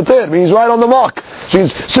le'eter eter. Means he's right on the mark.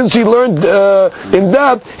 Since he learned in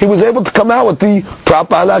depth, he was able to come out with the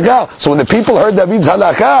proper halakha. So when the people heard David's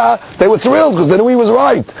halakha, they were thrilled because they knew he was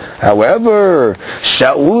right. However,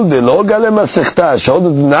 Shaul de lo Galeh Masechta, Shaul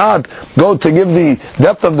did not go to give the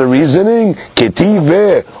depth of the reasoning.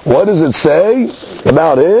 Ketive, what does it say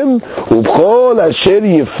about him? Ubchol asher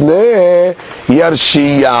yifneh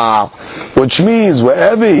yarshiya, which means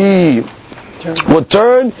wherever he would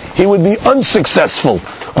turn, he would be unsuccessful.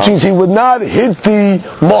 Which means he would not hit the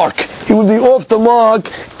mark. He would be off the mark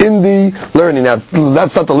in the learning. Now,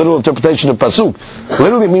 that's not the literal interpretation of pasuk.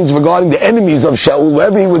 Literally it means regarding the enemies of Shaul,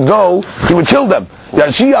 wherever he would go, he would kill them.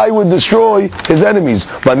 Yashiyah would destroy his enemies.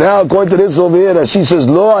 But now, according to this over here, Rashi says,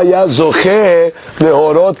 Lo haya zocheh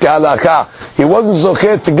lehorot kehalakha. He wasn't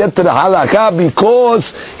zocheh to get to the halakha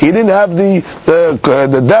because he didn't have the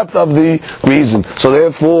depth of the reason. So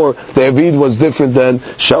therefore, David was different than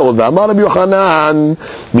Shaul. Amar Rabbi Yochanan,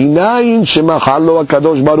 minayin shemachal lo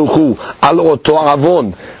HaKadosh Baruch Hu al oto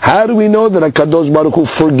avon. How do we know that HaKadosh Baruch Hu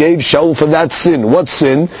forgave Shaul for that sin? What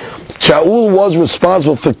sin? Shaul was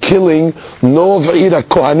responsible for killing Nov Ira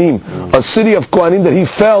Kohanim, a city of Kohanim that he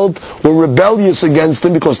felt were rebellious against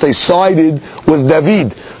him because they sided with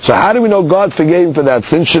David. So how do we know God forgave him for that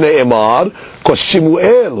sin? Shnei Emar, because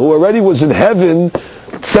Shemuel, who already was in heaven,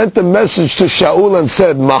 sent a message to Shaul and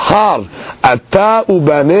said, Mahar, ata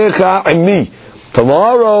ubanecha immi.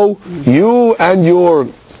 Tomorrow, you and your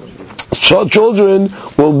children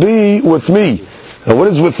will be with me. And what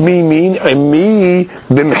does with me mean? Immi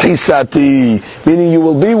bimhisati. Meaning you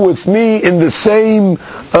will be with me in the same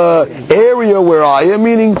area where I am,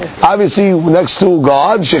 meaning obviously next to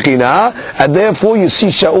God, Shekhinah, and therefore you see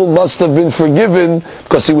Shaul must have been forgiven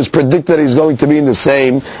because he was predicted he's going to be in the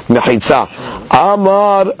same Mechitza.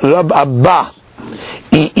 Amar Rab Abba,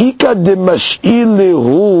 I'ika de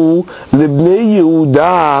mash'ilehu libnei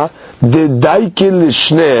Yehuda de daike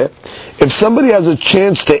lishne. If somebody has a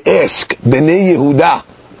chance to ask Bnei Yehuda,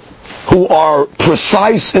 who are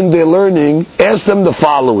precise in their learning, ask them the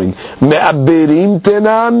following: Me'aberim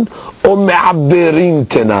tenan or me'aberim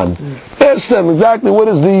tenan? Ask them exactly what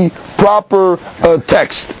is the proper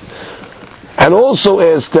text. And also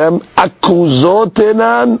ask them, Akuzot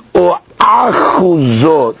tenan or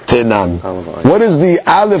Achuzot tenan? What is the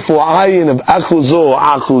Aleph or Ayin of Achuzo or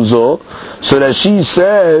Achuzo? So that she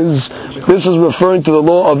says, this is referring to the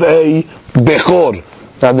law of a Bechor.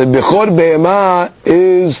 Now the Bechor Be'ema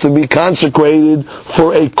is to be consecrated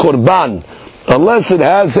for a Korban, unless it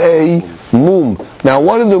has a Mum. Now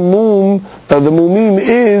one of the Mumim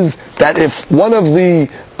is that if one of the,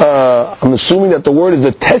 I'm assuming that the word is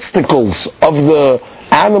the testicles of the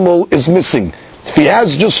animal is missing. If he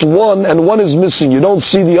has just one and one is missing, you don't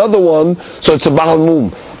see the other one, so it's a Baal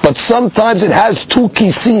Mum. But sometimes it has two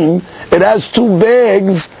kisim, it has two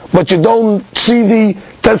bags, but you don't see the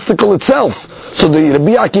testicle itself. So the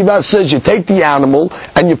Rabbi Akiva says you take the animal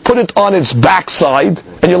and you put it on its backside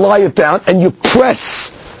and you lie it down and you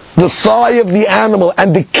press the thigh of the animal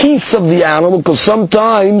and the keys of the animal, because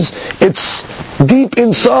sometimes it's deep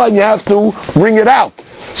inside and you have to bring it out.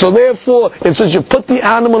 So therefore it says you put the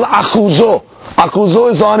animal achuzo. Achuzo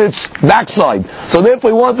is on its backside. So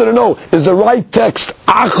therefore we wanted to know, is the right text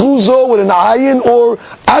achuzo with an ayin or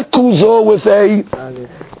akuzo with a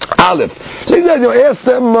aleph? So you ask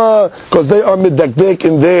them, because they are medakdek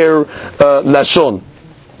in their lashon.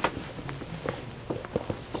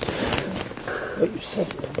 What you said.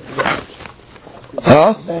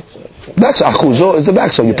 Huh? Backside. Achuzo is the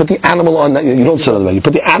backside. You put the animal on that. You don't say that. You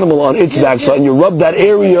put the animal on its backside, and you rub that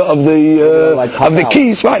area of the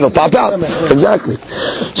keys. Right, it'll pop out. Exactly.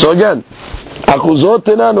 So again, achuzo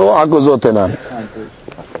tenan or achuzo tenan.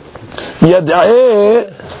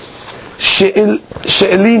 Yad'eh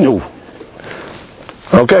she'elinu.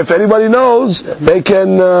 Okay, if anybody knows, they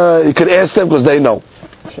can. You can ask them because they know.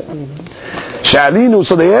 She'elinu.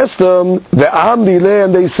 So they asked them ve'am dileh,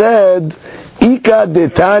 and they said, Ika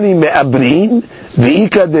detani me'abrin,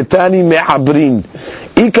 v'ika detani me'abrin.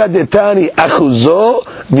 Ika detani achuzo,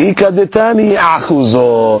 v'ika detani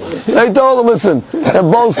achuzo. They told them, listen,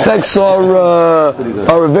 and both texts are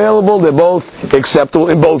available, they're both acceptable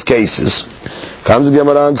in both cases. Comes the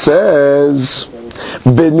Gemara and says,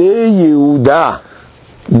 Bnei Yehuda,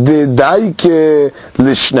 dedaike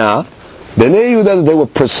lishna. Bnei Yehuda, they were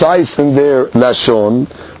precise in their lashon.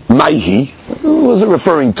 Maihi, who was it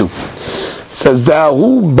referring to? Says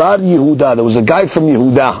Dahu bar Yehuda. There was a guy from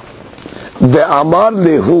Yehuda. The Amar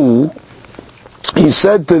lehu. He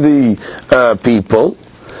said to the people,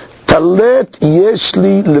 Talet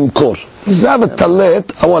yeshli limkor. He said, I have a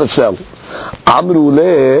talet I want to sell. Amru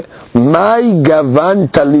le mai gavan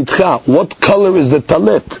talitcha. What color is the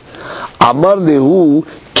talet? Amar lehu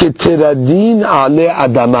ketiradin ale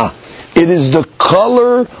adama. It is the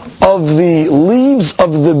color of the leaves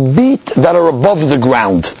of the beet that are above the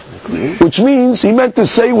ground. Which means he meant to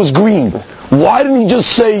say it was green. Why didn't he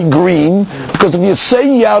just say green? Because if you say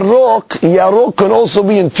yarok, yarok can also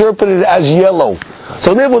be interpreted as yellow.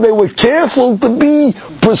 So therefore they were careful to be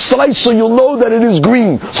precise so you'll know that it is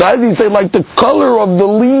green. So as he said, like the color of the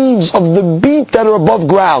leaves of the beet that are above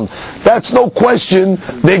ground. That's no question,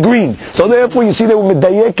 they're green. So therefore you see they were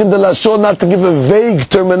medayek in the lashon not to give a vague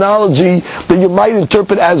terminology that you might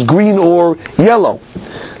interpret as green or yellow.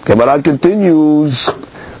 Gemara continues,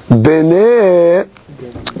 Bnei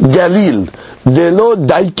Galil, Delo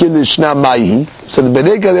Daike Lishna Maihi. So the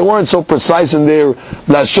Bnei Galil, they weren't so precise in their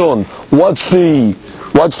lashon. What's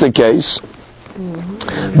the case?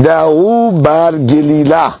 Dahu bar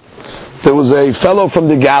Gilila. There was a fellow from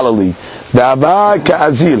the Galilee. Dava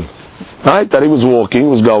Ka'azil. Right? That he was walking,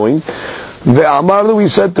 was going. The Amar, we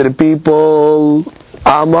said to the people,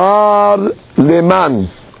 Amar Leman.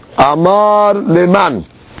 Amar Leman.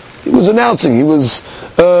 He was announcing, he was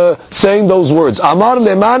saying those words. Amar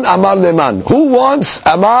leman, Amar leman. Who wants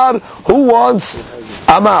Amar? Who wants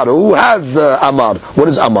Amar? Who has Amar? What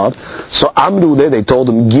is Amar? So Amru they told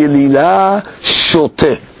him, Gilila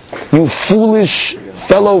shote. You foolish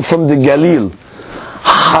fellow from the Galil.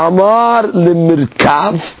 Hamar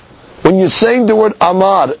lemirkav. When you're saying the word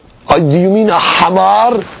Amar, do you mean a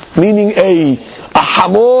Hamar? Meaning a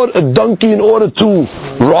Hamor, a donkey in order to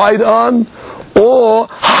ride on? Or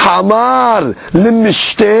Hamar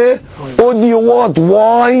limishte? Or do you want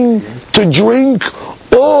wine to drink?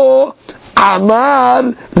 Or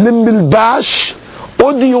Amar limilbash?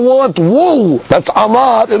 Or do you want wool? That's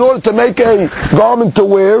Amar, in order to make a garment to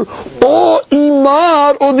wear. Or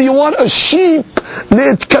Imar, or do you want a sheep,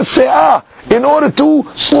 Litkase'ah, in order to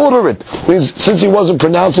slaughter it? Since he wasn't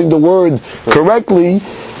pronouncing the word correctly,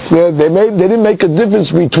 they didn't make a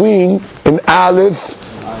difference between an Aleph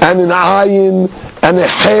and an Ayin and a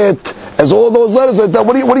Het, as all those letters like that.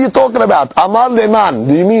 What are you talking about? Amar leman.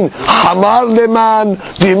 Do you mean Hamar leman?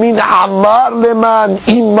 Do you mean Amar leman?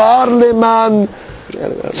 Imar leman?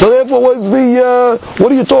 So therefore,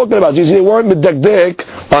 what are you talking about? You see, they weren't medekdek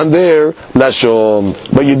on their lashon,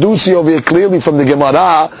 but you do see over here clearly from the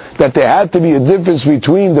Gemara that there had to be a difference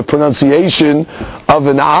between the pronunciation of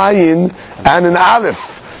an ayin and an aleph,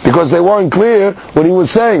 because they weren't clear what he was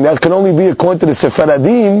saying. That can only be according to the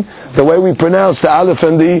Sephardim, the way we pronounce the aleph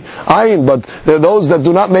and the ayin. But there are those that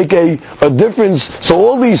do not make a difference. So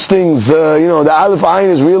all these things, the aleph ayin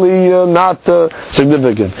is really not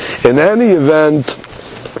significant. In any event,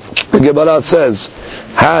 the Gemara says,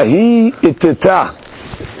 Hahi itita.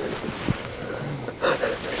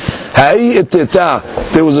 Hahi itita.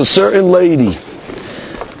 There was a certain lady.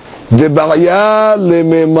 Debaya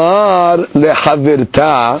lememar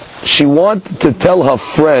lehavirta. She wanted to tell her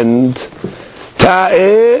friend,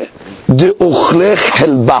 Ta'e de uchlech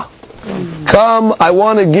helba. Come, I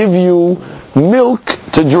want to give you milk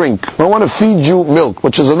to drink. I want to feed you milk,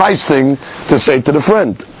 which is a nice thing to say to the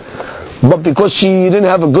friend. But because she didn't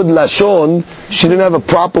have a good lashon, she didn't have a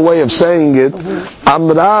proper way of saying it,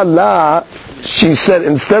 Amra la, she said,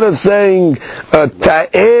 instead of saying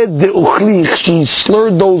ta'eh de uchlich, she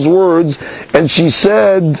slurred those words and she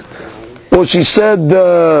said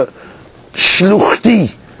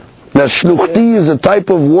shluchti. Now shluchti is a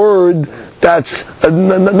type of word that's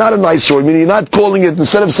not a nice word, meaning you're not calling it,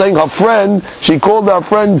 instead of saying her friend, she called her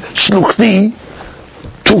friend shluchti.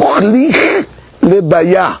 Tuchlich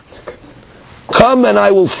lebaya. Come and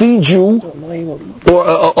I will feed you, or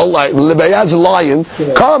a lion. Lebaya is a lion.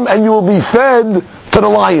 Come and you will be fed to the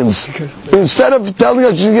lions. Instead of telling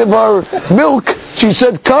her she should give her milk, she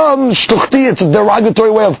said, come, shtuchti. It's a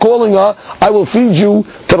derogatory way of calling her, I will feed you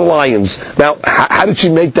to the lions. Now, how did she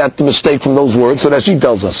make that mistake from those words? So that she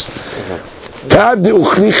tells us. Tad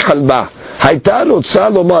uchlich halba. Hayta rotza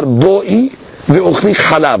lomar boi ve'uchlich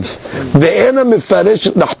halav. Ve'ena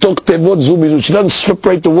mefareshet nachtok tevot zu bizu. She doesn't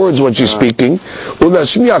separate the words when she's speaking.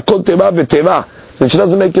 Ulashmiya kol teva ve'teva. And she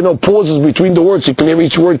doesn't make pauses between the words. She can hear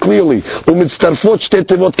each word clearly. Umitztarfot shte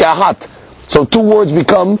tevot ka'ahat. So two words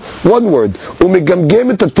become one word.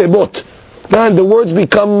 Umigamgemet tevot. And the words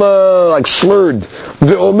become like slurred.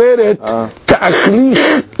 Ve'omeret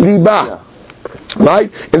ta'achlich liba.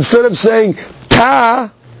 Right? Instead of saying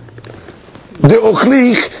ta de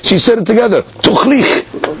ochlich, she said it together. Tuchlich,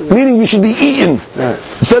 meaning you should be eaten.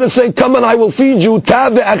 Instead of saying come and I will feed you, ta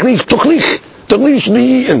ve'achlich tuchlich. Tuchlich should be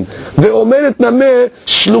eaten. Ve'omeret nameh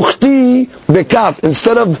shluchti bekaf.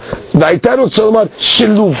 Instead of v'aytarot salomar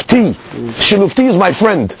shilufti. Shilufti is my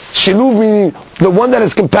friend. Shiluv meaning the one that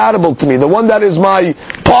is compatible to me, the one that is my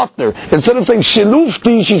partner. Instead of saying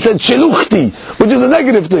shilufti, she said shiluchti, which is a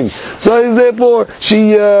negative thing. So therefore,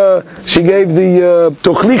 she gave the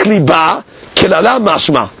tuchlich liba kilala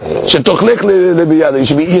mashma. Shetuchlich libiyada. You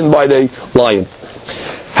should be eaten by the lion.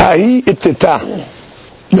 Hahi itita.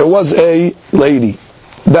 There was a lady.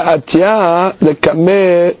 Ba'atya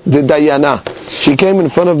lekameh de dayana. She came in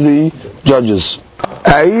front of the judges.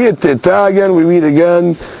 Again, we read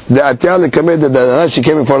again. She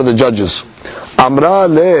came in front of the judges. Amra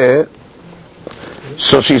le.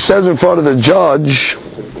 So she says in front of the judge,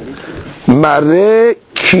 Mare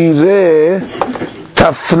kire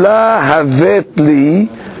tafla havetli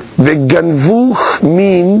veganvuch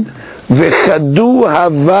min vechadu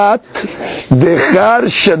havat dechar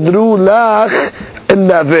shadru lach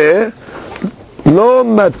nave lo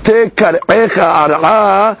mate kar'echa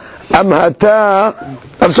ar'a.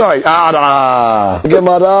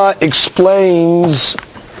 Gemara explains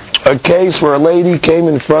a case where a lady came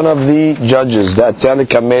in front of the judges. The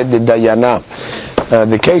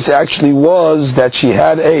case actually was that she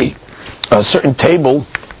had a certain table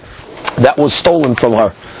that was stolen from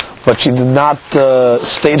her. But she did not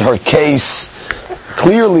state her case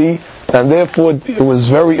clearly, and therefore it was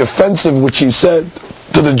very offensive what she said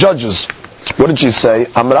to the judges. What did she say?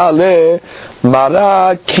 Amra le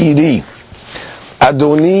mara kiri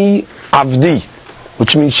adoni avdi,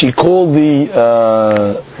 which means she called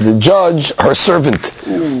the judge her servant,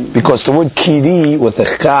 because the word kiri with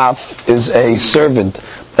a kaf is a servant,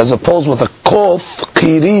 as opposed with a kof,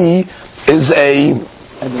 kiri is a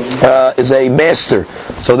master.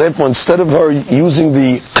 So therefore, instead of her using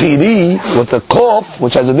the kiri with the kof,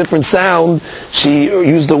 which has a different sound, she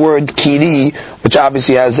used the word kiri, which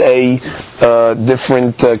obviously has a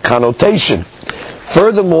different connotation.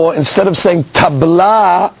 Furthermore, instead of saying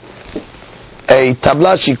tabla,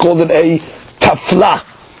 she called it a tafla.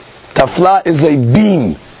 Tafla is a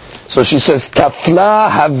beam. So she says, tafla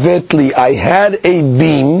havetli, I had a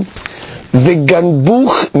beam,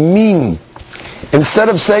 v'ganbuch min. Instead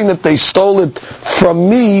of saying that they stole it from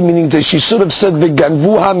me, meaning that she should have said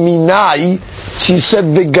v'ganvuha minai, she said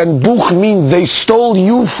v'ganbuch min, they stole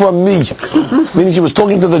you from me. Meaning she was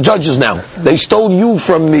talking to the judges now. They stole you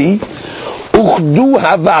from me. Uchdu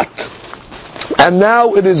havat. And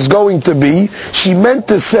now it is going to be, she meant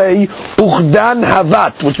to say uchdan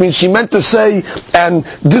havat, which means she meant to say, and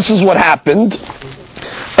this is what happened.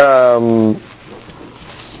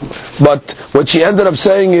 But what she ended up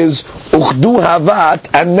saying is uchdu havat,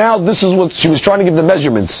 and now this is what she was trying to give the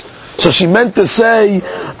measurements. So she meant to say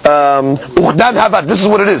uchdan havat, this is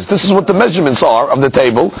what it is, this is what the measurements are of the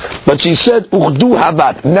table, but she said uchdu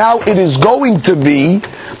havat. Now it is going to be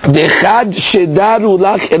dechad shedaru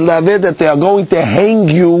lach elaveh, that they are going to hang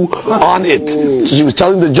you on it. So she was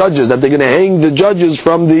telling the judges that they're going to hang the judges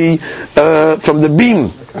from the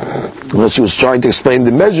beam. Well, she was trying to explain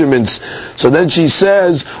the measurements. So then she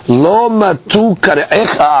says, Lo matu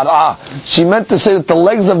kare'ech. She meant to say that the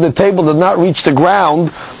legs of the table did not reach the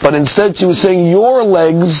ground, but instead she was saying your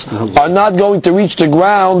legs are not going to reach the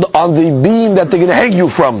ground on the beam that they're going to hang you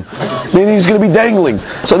from. Meaning he's going to be dangling.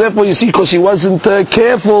 So therefore you see, because she wasn't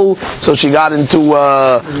careful, so she got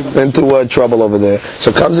into trouble over there.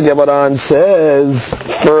 So comes the Gemara and says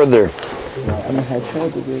further.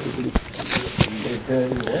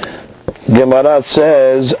 Gemara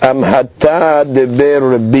says, Amhata deber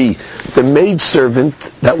Rabbi, the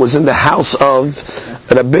maidservant that was in the house of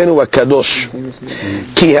Rabbeinu HaKadosh,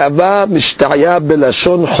 Ki hava mishtaya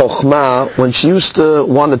belashon chokhmah, when she used to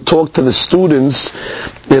want to talk to the students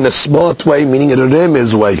in a smart way, meaning in a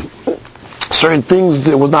remez way. Certain things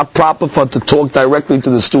it was not proper for her to talk directly to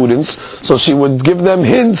the students, so she would give them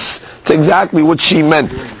hints to exactly what she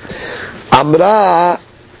meant. Amra,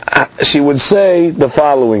 she would say the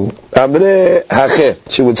following. Amre hache,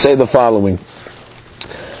 she would say the following.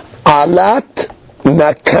 Alat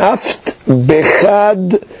nakaft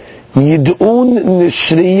bechad yid'un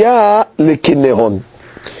nishriya lekinehon.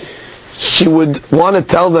 She would want to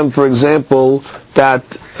tell them, for example, that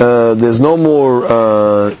there's no more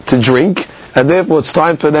to drink, and therefore it's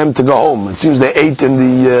time for them to go home. It seems they ate in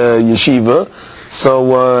the yeshiva,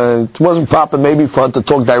 so it wasn't proper maybe for her to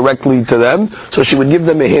talk directly to them, so she would give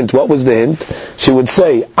them a hint. What was the hint? She would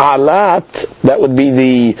say, alat, that would be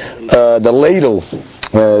the ladle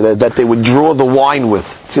that they would draw the wine with.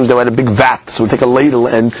 It seems they had a big vat, so we'd take a ladle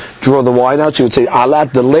and draw the wine out. She would say,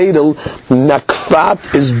 alat, the ladle,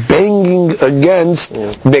 nakfat, is banging against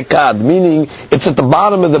bekad, meaning it's at the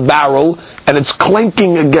bottom of the barrel, and it's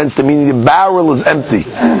clanking against it, meaning the barrel is empty.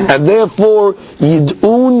 And therefore,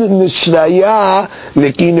 yid'un nishraya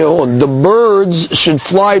lekinehon, the birds should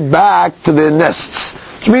fly back to their nests.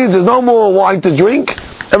 Which means there's no more wine to drink,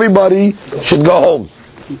 everybody should go home.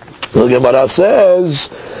 The Gemara says,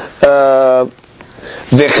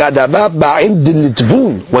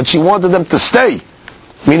 when she wanted them to stay,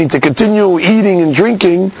 meaning to continue eating and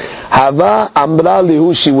drinking, Hava amra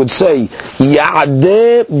lihu, she would say,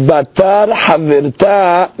 Ya'ade batar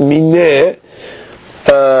havirta mine,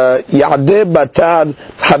 Ya'ade batar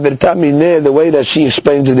havirta mine, the way that she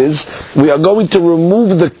explains it is, we are going to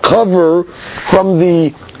remove the cover from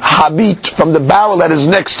the habit, from the barrel that is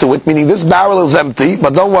next to it, meaning this barrel is empty,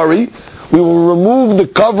 but don't worry, we will remove the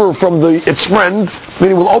cover from its friend,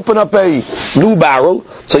 meaning we'll open up a new barrel.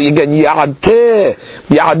 So you get Ya'adeh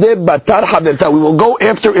batar havirta, we will go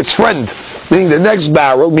after its friend, meaning the next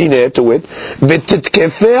barrel, mineh to it,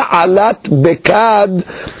 v'titkefe alat bekad,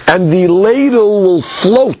 and the ladle will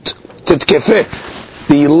float, titkefe.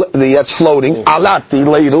 that's floating, alat, the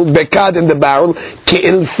ladle, bekad in the barrel,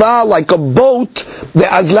 ke'ilfa, like a boat, the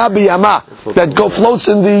azla biyama, that floats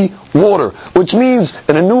in the water, which means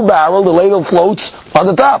in a new barrel, the ladle floats on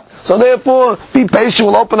the top. So therefore, be patient,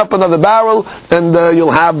 we'll open up another barrel, and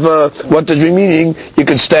you'll have what the dream meaning, you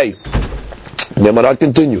can stay. Gemara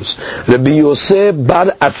continues. Rabbi Yosef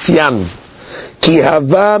bar Asyan, ki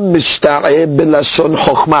hava mishta'eh b'lashon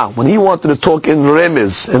chokhmah. When he wanted to talk in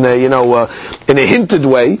remez, in a hinted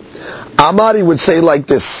way, Amari would say like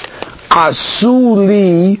this: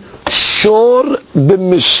 Asuli shor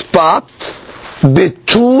b'mishpat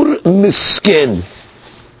betur misken.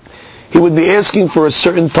 He would be asking for a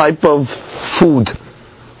certain type of food,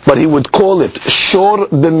 but he would call it shor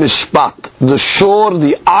b'mishpat, the shor,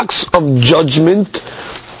 the ox of judgment,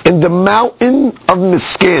 in the mountain of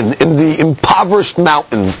Miskin, in the impoverished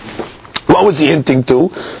mountain. What was he hinting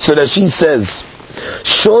to? So that she says,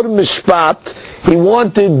 shor mishpat, he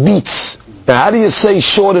wanted beets. Now how do you say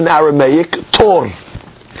shor in Aramaic? Tor.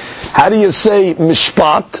 How do you say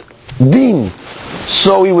mishpat? Din.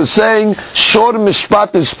 So he was saying, shor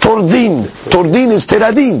mishpat is tordin. Tordin is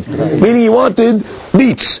teradin. Meaning he wanted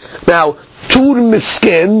beets. Now, tur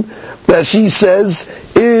misken, that she says,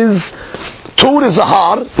 is, tur is a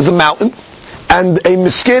har, is a mountain, and a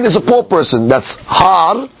misken is a poor person. That's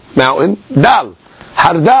har, mountain, dal.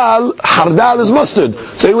 Hardal is mustard.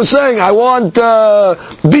 So he was saying, I want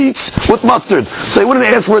beets with mustard. So he wouldn't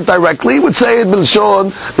ask for it directly. He would say it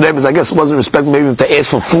b'lshon remez. I guess it wasn't respectful maybe to ask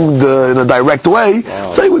for food in a direct way.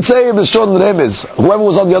 Wow. So he would say it b'lshon remez. Whoever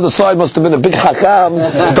was on the other side must have been a big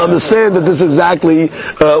hakam to understand that this is exactly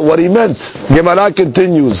what he meant. Gemara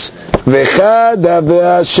continues.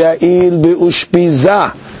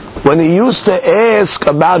 When he used to ask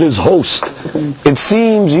about his host, it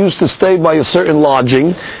seems he used to stay by a certain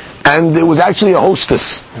lodging, and it was actually a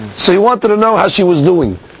hostess. So he wanted to know how she was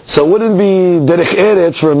doing. So it wouldn't be derech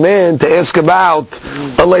eretz for a man to ask about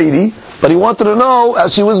a lady, but he wanted to know how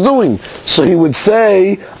she was doing. So he would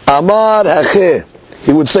say, Amar hacheh.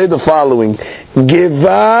 He would say the following,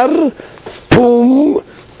 Gevar pum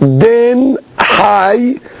den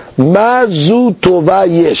hai mazu tova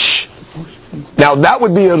yesh. Now that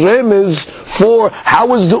would be a remez for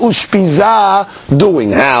how is the ushpizah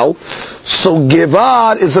doing? How? So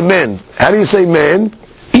gevar is a man. How do you say man?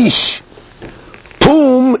 Ish.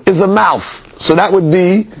 Pum is a mouth. So that would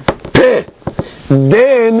be peh.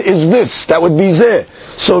 Then is this. That would be zeh.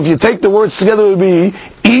 So if you take the words together, it would be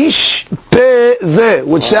ish peh zeh,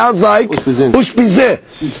 which sounds like ushpizeh.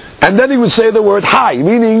 And then he would say the word hai,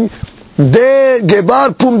 meaning de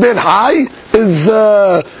gevar pum den hai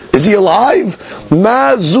is he alive?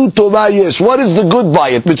 Mazu tova yesh. What is the good by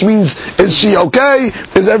it? Which means, is she okay?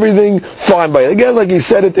 Is everything fine by it? Again, like he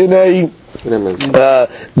said it in a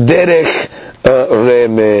derech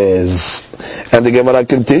remez. And the Gemara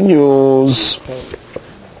continues.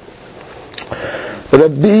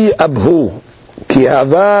 Rabbi Abhu. Ki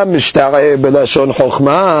hava mishta'eh b'lashon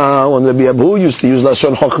chokhmah. When Rabbi Abhu used to use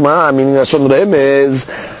lashon chokhmah, meaning lashon remez,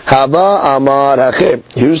 hava amar hachem.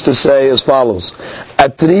 He used to say as follows: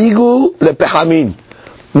 Atrigu lepehamin.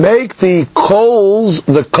 Make the coals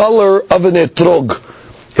the color of an etrog.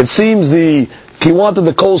 It seems he wanted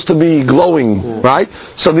the coals to be glowing, right?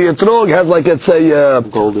 So the etrog has like, let's say, a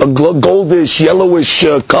goldish, yellowish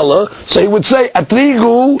color. So he would say,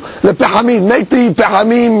 Atrigu lepehamin. Make the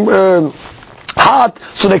pehamim hot,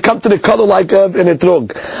 so they come to the color like an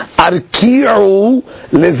etrog. Arki'u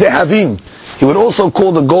lezehavim. He would also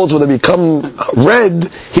call the golds, when they become red,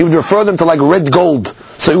 he would refer them to like red gold.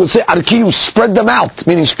 So he would say, Arki'u, spread them out,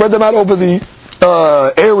 meaning spread them out over the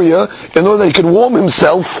area in order that he could warm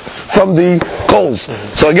himself from the coals.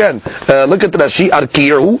 So again, look at the Rashi,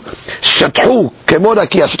 Arki'u, Shathu, Kemo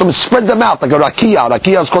Rakiya, Shathu, spread them out like a Rakiya.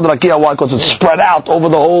 Rakiya is called Rakiya, why? Because it's spread out over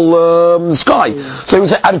the whole sky. So he would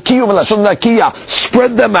say, Arki'u, Melashon Rakiya,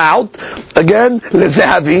 spread them out. Again,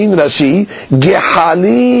 Lezehavin, Rashi,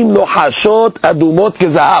 Gehalim Lohashot Adumot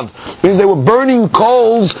Kezahav. Means they were burning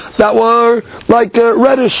coals that were like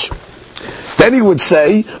reddish. Then he would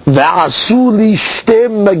say, V'asuli shte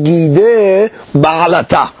magideh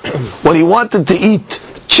ba'alata. When he wanted to eat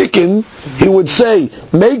chicken, he would say,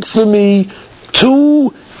 make for me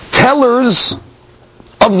 2 tellers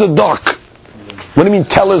of the dark. What do you mean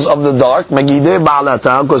tellers of the dark? Magideh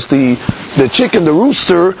ba'alata, because the the chicken, the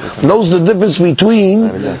rooster, knows the difference between,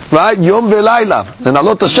 right, Yom ve'Laila. And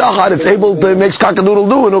Alot HaShachar, it's able to make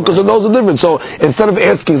cock-a-doodle-doo, because it knows the difference. So instead of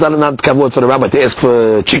asking, it's not kavod for the rabbi to ask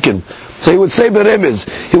for chicken. So he would say beremez.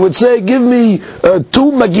 He would say, give me 2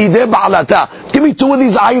 magideh ba'alata. Give me 2 of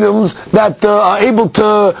these items that are able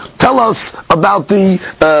to tell us about the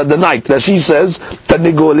night. Rashi says,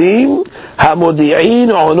 Tanigolim hamodi'in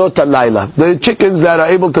onot al-laila. The chickens that are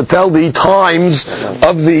able to tell the times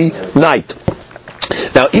of the night.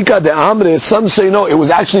 Now, Ika de Amre, some say no, it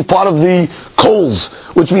was actually part of the coals,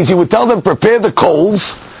 which means he would tell them, prepare the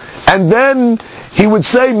coals, and then he would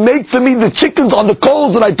say, make for me the chickens on the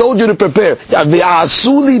coals that I told you to prepare.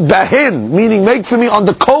 V'asuli bahin, meaning make for me on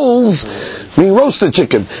the coals, meaning roasted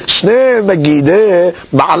chicken. Shnei magideh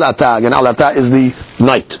ba'alata, and alata is the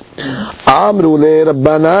night. Amru le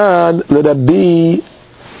Rabbanan le Rabbi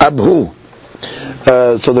Abhu.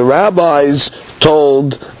 So the rabbis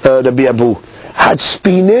told Rabbi Abu,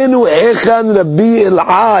 Hatspinenu echan Rabbi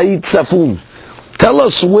Elai tzafun. Tell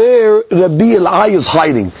us where Rabbi Elai is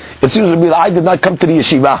hiding. It seems Rabbi Elai did not come to the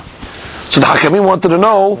yeshiva. So the Hakamim wanted to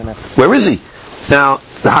know, where is he? Now,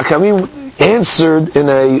 the Hakamim answered in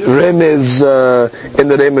a remez, in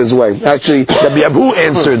the remez way. Actually, Rabbi Abu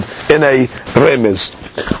answered in a remez.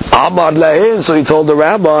 Amar lahen, so he told the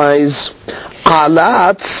rabbis,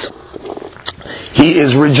 Alatz, he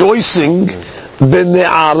is rejoicing,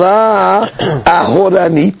 B'ne'ara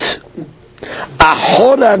ahoranit,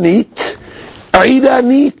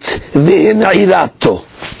 Iranit ve'in'irato.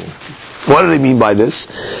 What did he mean by this?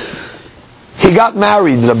 He got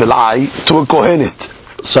married, Rabbi Elai, to a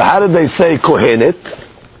Kohenet. So how did they say Kohenet?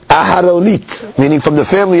 Aharonit, meaning from the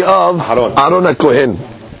family of Aaron HaKohen.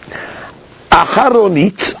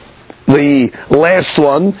 Aharonit, the last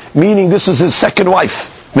one, meaning this is his second wife.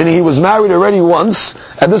 Meaning he was married already once,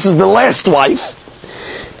 and this is the last wife.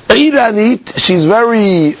 Iranit, she's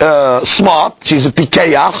very smart, she's a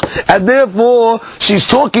pikeach, and therefore she's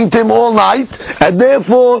talking to him all night, and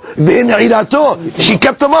therefore she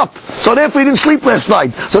kept him up. So therefore he didn't sleep last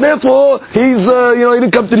night. So therefore he's he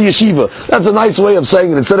didn't come to the yeshiva. That's a nice way of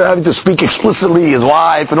saying it. Instead of having to speak explicitly his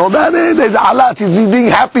wife and all that, there's alat. He's being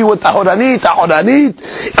happy with Ahoranit,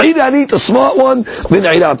 Iranit, a smart one.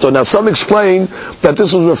 Now some explain that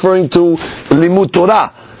this was referring to Limud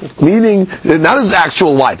Torah, meaning not his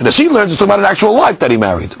actual wife. Now she learns it's talking about an actual wife that he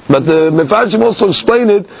married. But the Mefarshim also explain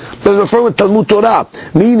it that it's referring to Talmud Torah,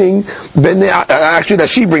 meaning actually that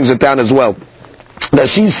she brings it down as well. That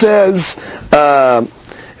she says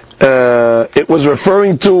it was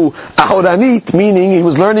referring to Ahoranit, meaning he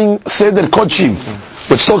was learning Seder Kodshim,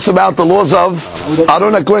 which talks about the laws of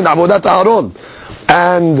Aaron HaKohen, Avodat Aaron.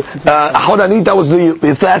 And Ahoranit,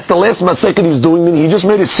 that's the last masechet he's doing. Meaning he just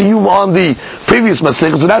made a siyum on the previous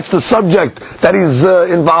masechet, so that's the subject that he's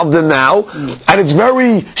involved in now. And it's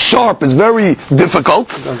very sharp, it's very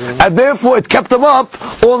difficult, and therefore it kept him up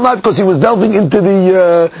all night because he was delving into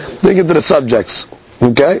the subjects.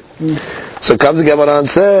 Okay? So comes the Gemara and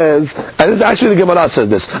says, and actually the Gemara says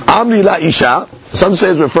this, Amri la isha, some say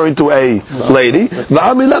it's referring to a lady,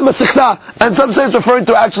 V'amri la masechta, and some say it's referring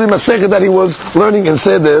to actually masechet that he was learning in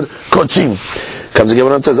Seder Kodshim. Comes the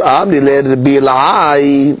Gemara and says, Amri la Rabbi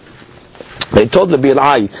Elai, they told Rabbi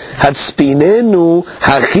Elai, Hatspinenu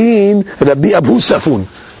hachin Rabbi Abu Safun.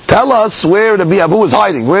 Tell us where Rabbi Abu is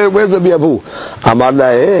hiding. Where's Rabbi Abu? Amar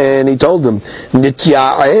lahen, he told them,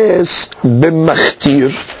 Nitya'es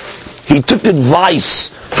b'machtir. He took advice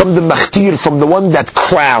from the machtir, from the one that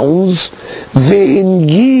crowns,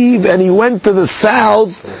 ve'ingiv, and he went to the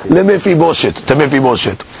south, to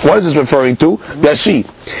Mephibosheth. What is this referring to? Rashi.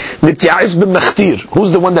 Nitya'es b'machtir.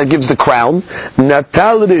 Who's the one that gives the crown?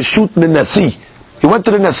 Natal reshut min nasi. He went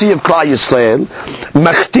to the Nasi of Klal Yisrael.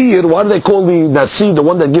 Machtir, what do they call the Nasi, the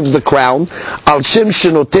one that gives the crown? Al Shem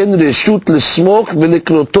Shenoten Reshut L'Smoch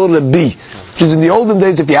V'Likroto Rabbi. Because in the olden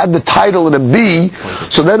days, if you had the title Rabbi,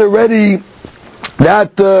 so then already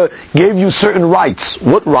that gave you certain rights.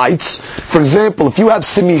 What rights? For example, if you have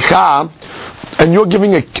Simicha, and you're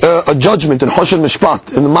giving a judgment in Hoshel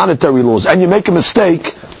Mishpat, in the monetary laws, and you make a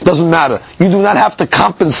mistake, doesn't matter. You do not have to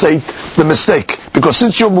compensate the mistake. Because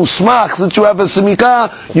since you're musmach, since you have a simicha,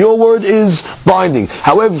 your word is binding.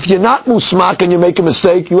 However, if you're not musmach and you make a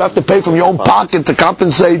mistake, you have to pay from your own pocket to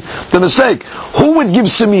compensate the mistake. Who would give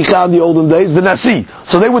simicha in the olden days? The nasi.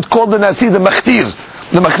 So they would call the nasi the machtir.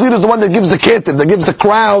 The machlir is the one that gives the ketiv, that gives the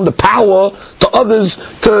crown, the power to others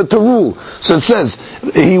to rule. So it says,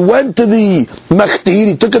 he went to the machtir,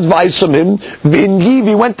 he took advice from him,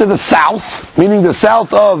 he went to the south, meaning the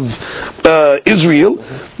south of Israel,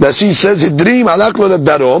 that she says, Hidrim alak lo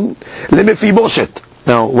ledarom, le Mephibosheth.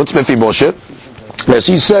 Now, what's Mephibosheth?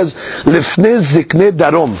 She says, Lifnei Ziknei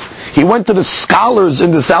Darom. He went to the scholars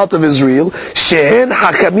in the south of Israel, Shehen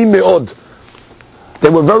Hakamim Me'od. They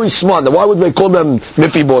were very smart. Why would we call them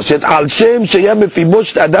Mephibosheth? Al Shem Sheyeh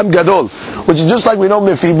Mephibosheth Adam Gadol. Which is just like we know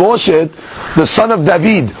Mephibosheth, the son of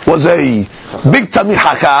David, was a big Talmid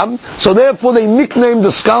Hakam. So therefore they nicknamed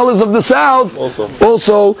the scholars of the south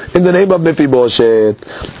also in the name of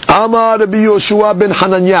Mephibosheth. Amar Rabbi Yoshua ben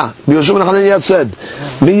Hananiah. Rabbi Yoshua ben Hananiah said,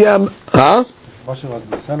 Miyam, Moshe was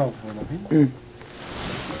the son of David.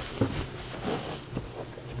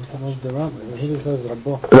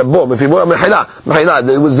 Rabbo,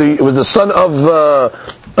 it was the son of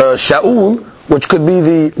Shaul, which could be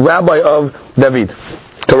the rabbi of David.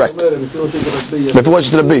 Correct.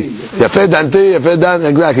 Mephibosheth Rabbi. Yafeh Danti, Yafeh Dan,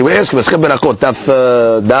 exactly. We ask him, Eschem Berakot, Taf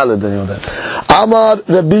Daled. Amar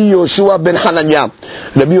Rabbi Yoshua ben Hananiah.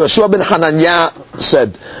 Rabbi Yoshua ben Hananiah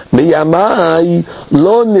said, Miyamai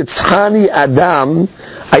lo nitzhani Adam,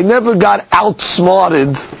 I never got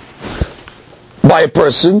outsmarted by a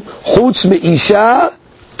person, chutz me'isha,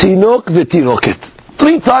 tinok v'tinoket.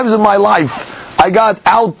 3 times in my life, I got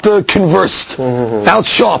conversed,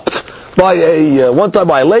 out-shopped by one time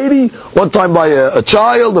by a lady, one time by a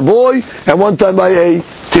child, a boy, and one time by a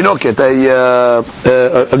tinoket,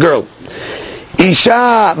 a girl.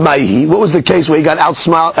 Isha maihi, what was the case where he got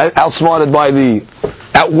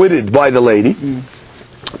outwitted by the lady?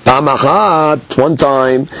 One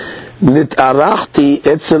time, Nitarachti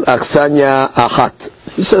etzel aksanya achat.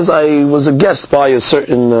 He says, I was a guest by a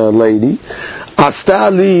certain lady.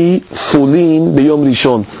 Astali fulin biyom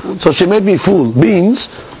rishon. So she made me beans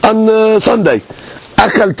on Sunday.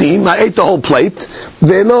 Akaltim, I ate the whole plate.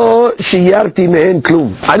 Velo shiyarti mehen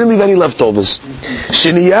klum. I didn't leave any leftovers.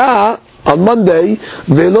 Shiniya, on Monday,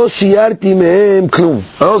 velo shiyarti mehem klum.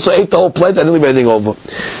 I also ate the whole plate, I didn't leave anything over.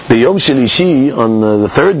 The Yom Shilishi, on the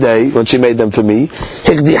 3rd day, when she made them for me,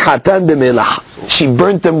 hikdihatan b'melach. She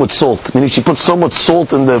burnt them with salt. Meaning she put so much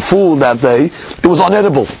salt in the food that day, it was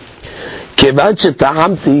unedible. Kevan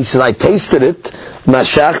sheta'amti, she said, I tasted it,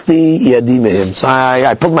 mashachti yadi mehem. So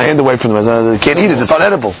I pulled my hand away from them. I said, I can't eat it, it's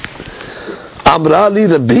unedible. Amra li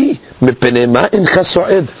Rabbi, mipnei ma'in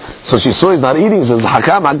chaso'ed. So she saw he's not eating. She says,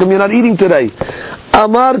 Hakam, how come you're not eating today?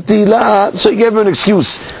 Amarti la. So he gave her an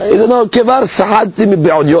excuse. He said, no, kevar sahadti mi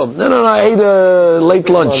be'od yom. No, I ate a late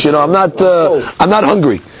lunch. I'm not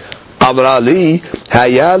hungry. Amra li,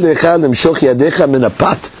 haya lecha lemshoch yadecha min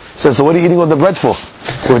apat. Says, so what are you eating all the bread for?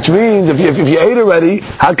 Which means, if you ate already,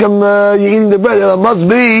 how come you're eating the bread? There must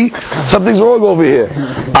be something's wrong over here.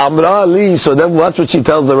 Amra li. So then watch what she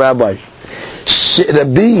tells the rabbi.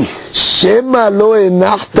 Rabbi, Shema lo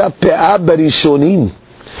enachta pe'ah barishonim.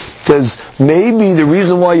 Says, maybe the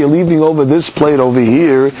reason why you're leaving over this plate over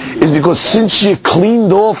here is because since you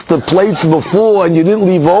cleaned off the plates before and you didn't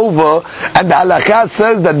leave over, and the halakha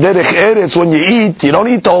says that derech eretz, when you eat, you don't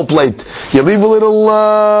eat the whole plate. You leave a little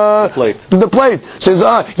the plate. Says,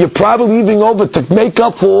 you're probably leaving over to make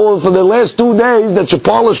up for the last 2 days that you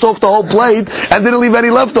polished off the whole plate and didn't leave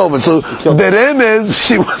any leftovers. So the remez,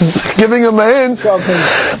 she was giving him a hint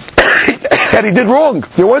and he did wrong.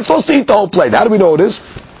 You weren't supposed to eat the whole plate. How do we know this?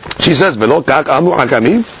 She says, "Velo kach amu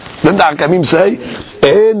hakamim." Then the hakamim say,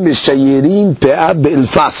 "En mishayirin pe'ah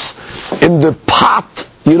be'ilfas." In the pot,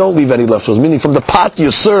 you don't leave any leftovers. Meaning, from the pot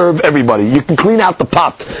you serve everybody. You can clean out the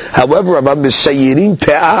pot. However, about mishayirin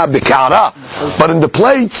pe'ah be'kara. But in the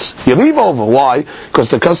plates, you leave over. Why? Because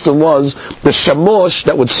the custom was the shamosh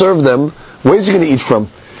that would serve them. Where's he going to eat from?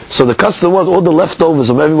 So the custom was all the leftovers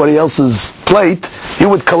of everybody else's plate, he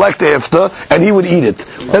would collect after, and he would eat it.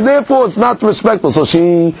 And therefore it's not respectful. So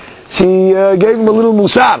she gave him a little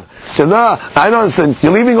musar. She said, I don't understand.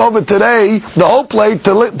 You're leaving over today the whole plate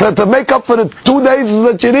to make up for the 2 days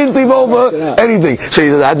that you didn't leave over anything. So he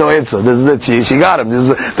said, I had no answer. This is it. She got him.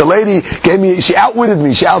 The lady gave me, she outwitted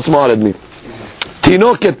me, she outsmarted me.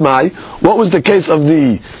 Tinoket mai, what was the case of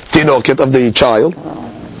the tinoket, of the child?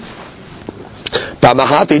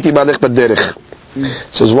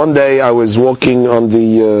 Says one day I was walking on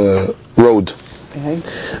the road. There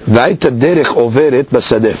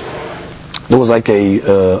was like a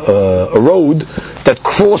road that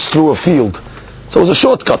crossed through a field. So it was a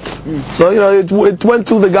shortcut. So it went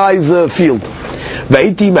through the guy's field.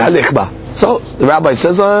 So the rabbi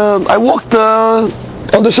says, I walked on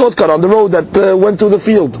the shortcut, on the road that went through the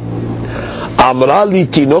field. Amrali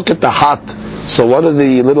tinoket tahat. So one of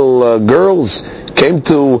the little girls came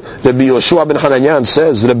to Rabbi Yoshua ben Hananiah and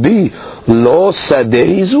says, Rabbi, lo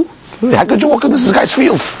sadehizu? How could you walk on this guy's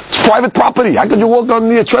field? It's private property. How could you walk on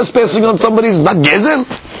the trespassing on somebody's, not gezel?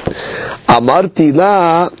 Amarti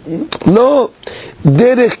la, no,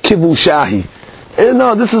 derech kivushahi.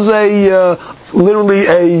 No, this is a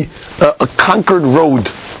literally a conquered road,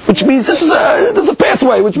 which means there's a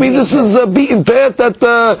pathway, which means this is a beaten path that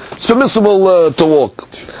it's permissible to walk.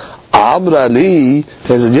 Amra li, he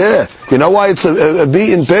said, yeah, you know why it's a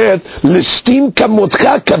beaten path? Listim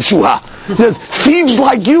kamotcha kavshuha. Thieves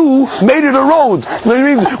like you made it a road.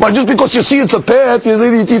 Well, just because you see it's a path, you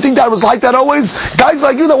think that was like that always? Guys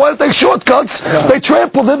like you that want to take shortcuts, they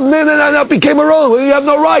trampled it and then that became a road. Well, you have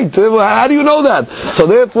no right. How do you know that? So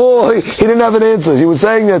therefore, he didn't have an answer. He was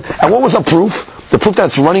saying that, and what was the proof? The proof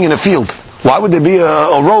that's running in a field. Why would there be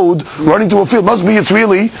a road running through a field? Must be it's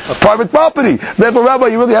really private property. Therefore, Rabbi,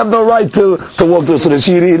 you really have no right to walk through. So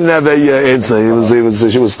she didn't have a answer.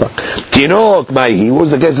 She was stuck. Tinok, Maihi. What was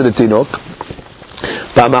the case of the Tinok?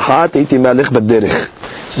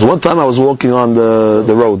 Says one time I was walking on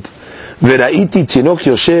the road. There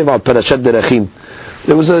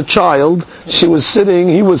was a child. He was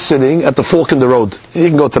sitting at the fork in the road. You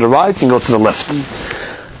can go to the right, you can go to the left.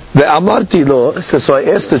 So I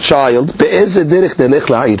asked the child,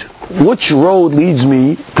 which road leads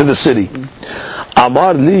me to the city?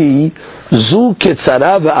 Amar li, zu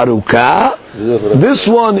ketzara ve'aruka. This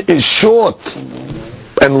one is short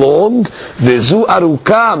and long. Ve'zu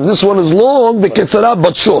arukam. This one is long, ve'ketzara,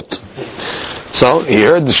 but short. So he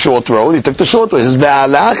heard the short road. He took the short road. He says,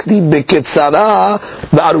 ve'alachti beketzara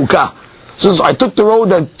ve'aruka. So I took the road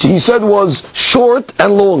that he said was short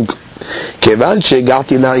and long. When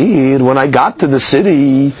I got to the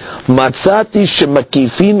city, I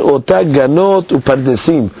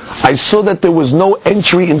saw that there was no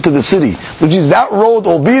entry into the city, which is that road,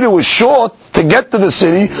 albeit it was short to get to the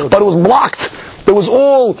city, but it was blocked. There was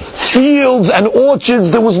all fields and orchards.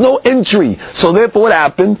 There was no entry. So therefore, what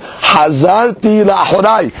happened? Hazarti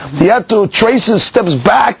la'ahorai. He had to trace his steps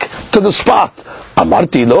back to the spot.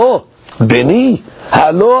 Amarti lo, beni,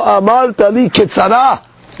 halo amarta li ketzara.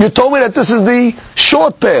 You told me that this is the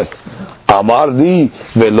short path. Amarti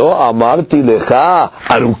velo amarti lecha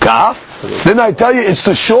aruka. Then I tell you it's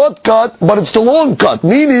the shortcut, but it's the long cut.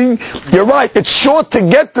 Meaning, you're right, it's short to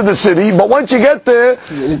get to the city, but once you get there,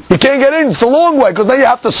 you can't get in. It's the long way, because now you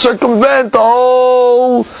have to circumvent the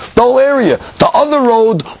whole area. The other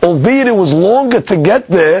road, albeit it was longer to get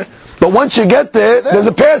there, but once you get there, there's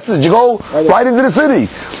a passage. You go right into the city.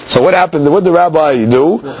 So what happened? What did the rabbi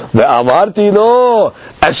do? The amarti lo,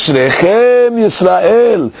 ashrechem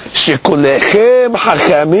Yisrael, shekulechem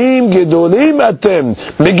hachamim gedolim atem,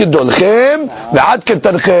 migedolchem ve'ad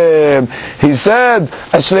ketarchem. He said,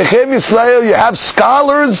 ashrechem Yisrael, you have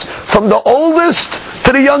scholars from the oldest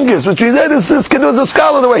to the youngest, which means this kid was a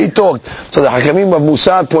scholar the way he talked. So the hachamim of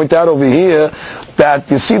Musad point out over here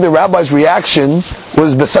that you see the rabbi's reaction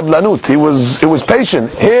was besablanut. It was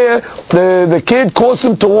patient. Here, the kid caused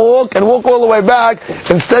him to walk all the way back.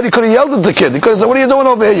 Instead, he could have yelled at the kid. He could have said, "What are you doing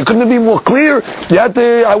over here? You couldn't be more clear.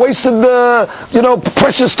 I wasted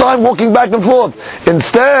precious time walking back and forth."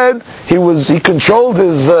 Instead, he controlled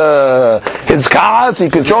his kaas, he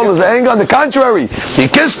controlled his anger. On the contrary, he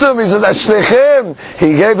kissed him. He said, "Ashlechem."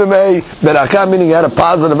 He gave him a berakah, meaning he had a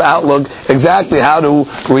positive outlook, exactly how to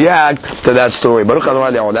react to that story. Baruch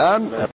Adonai Le'olam.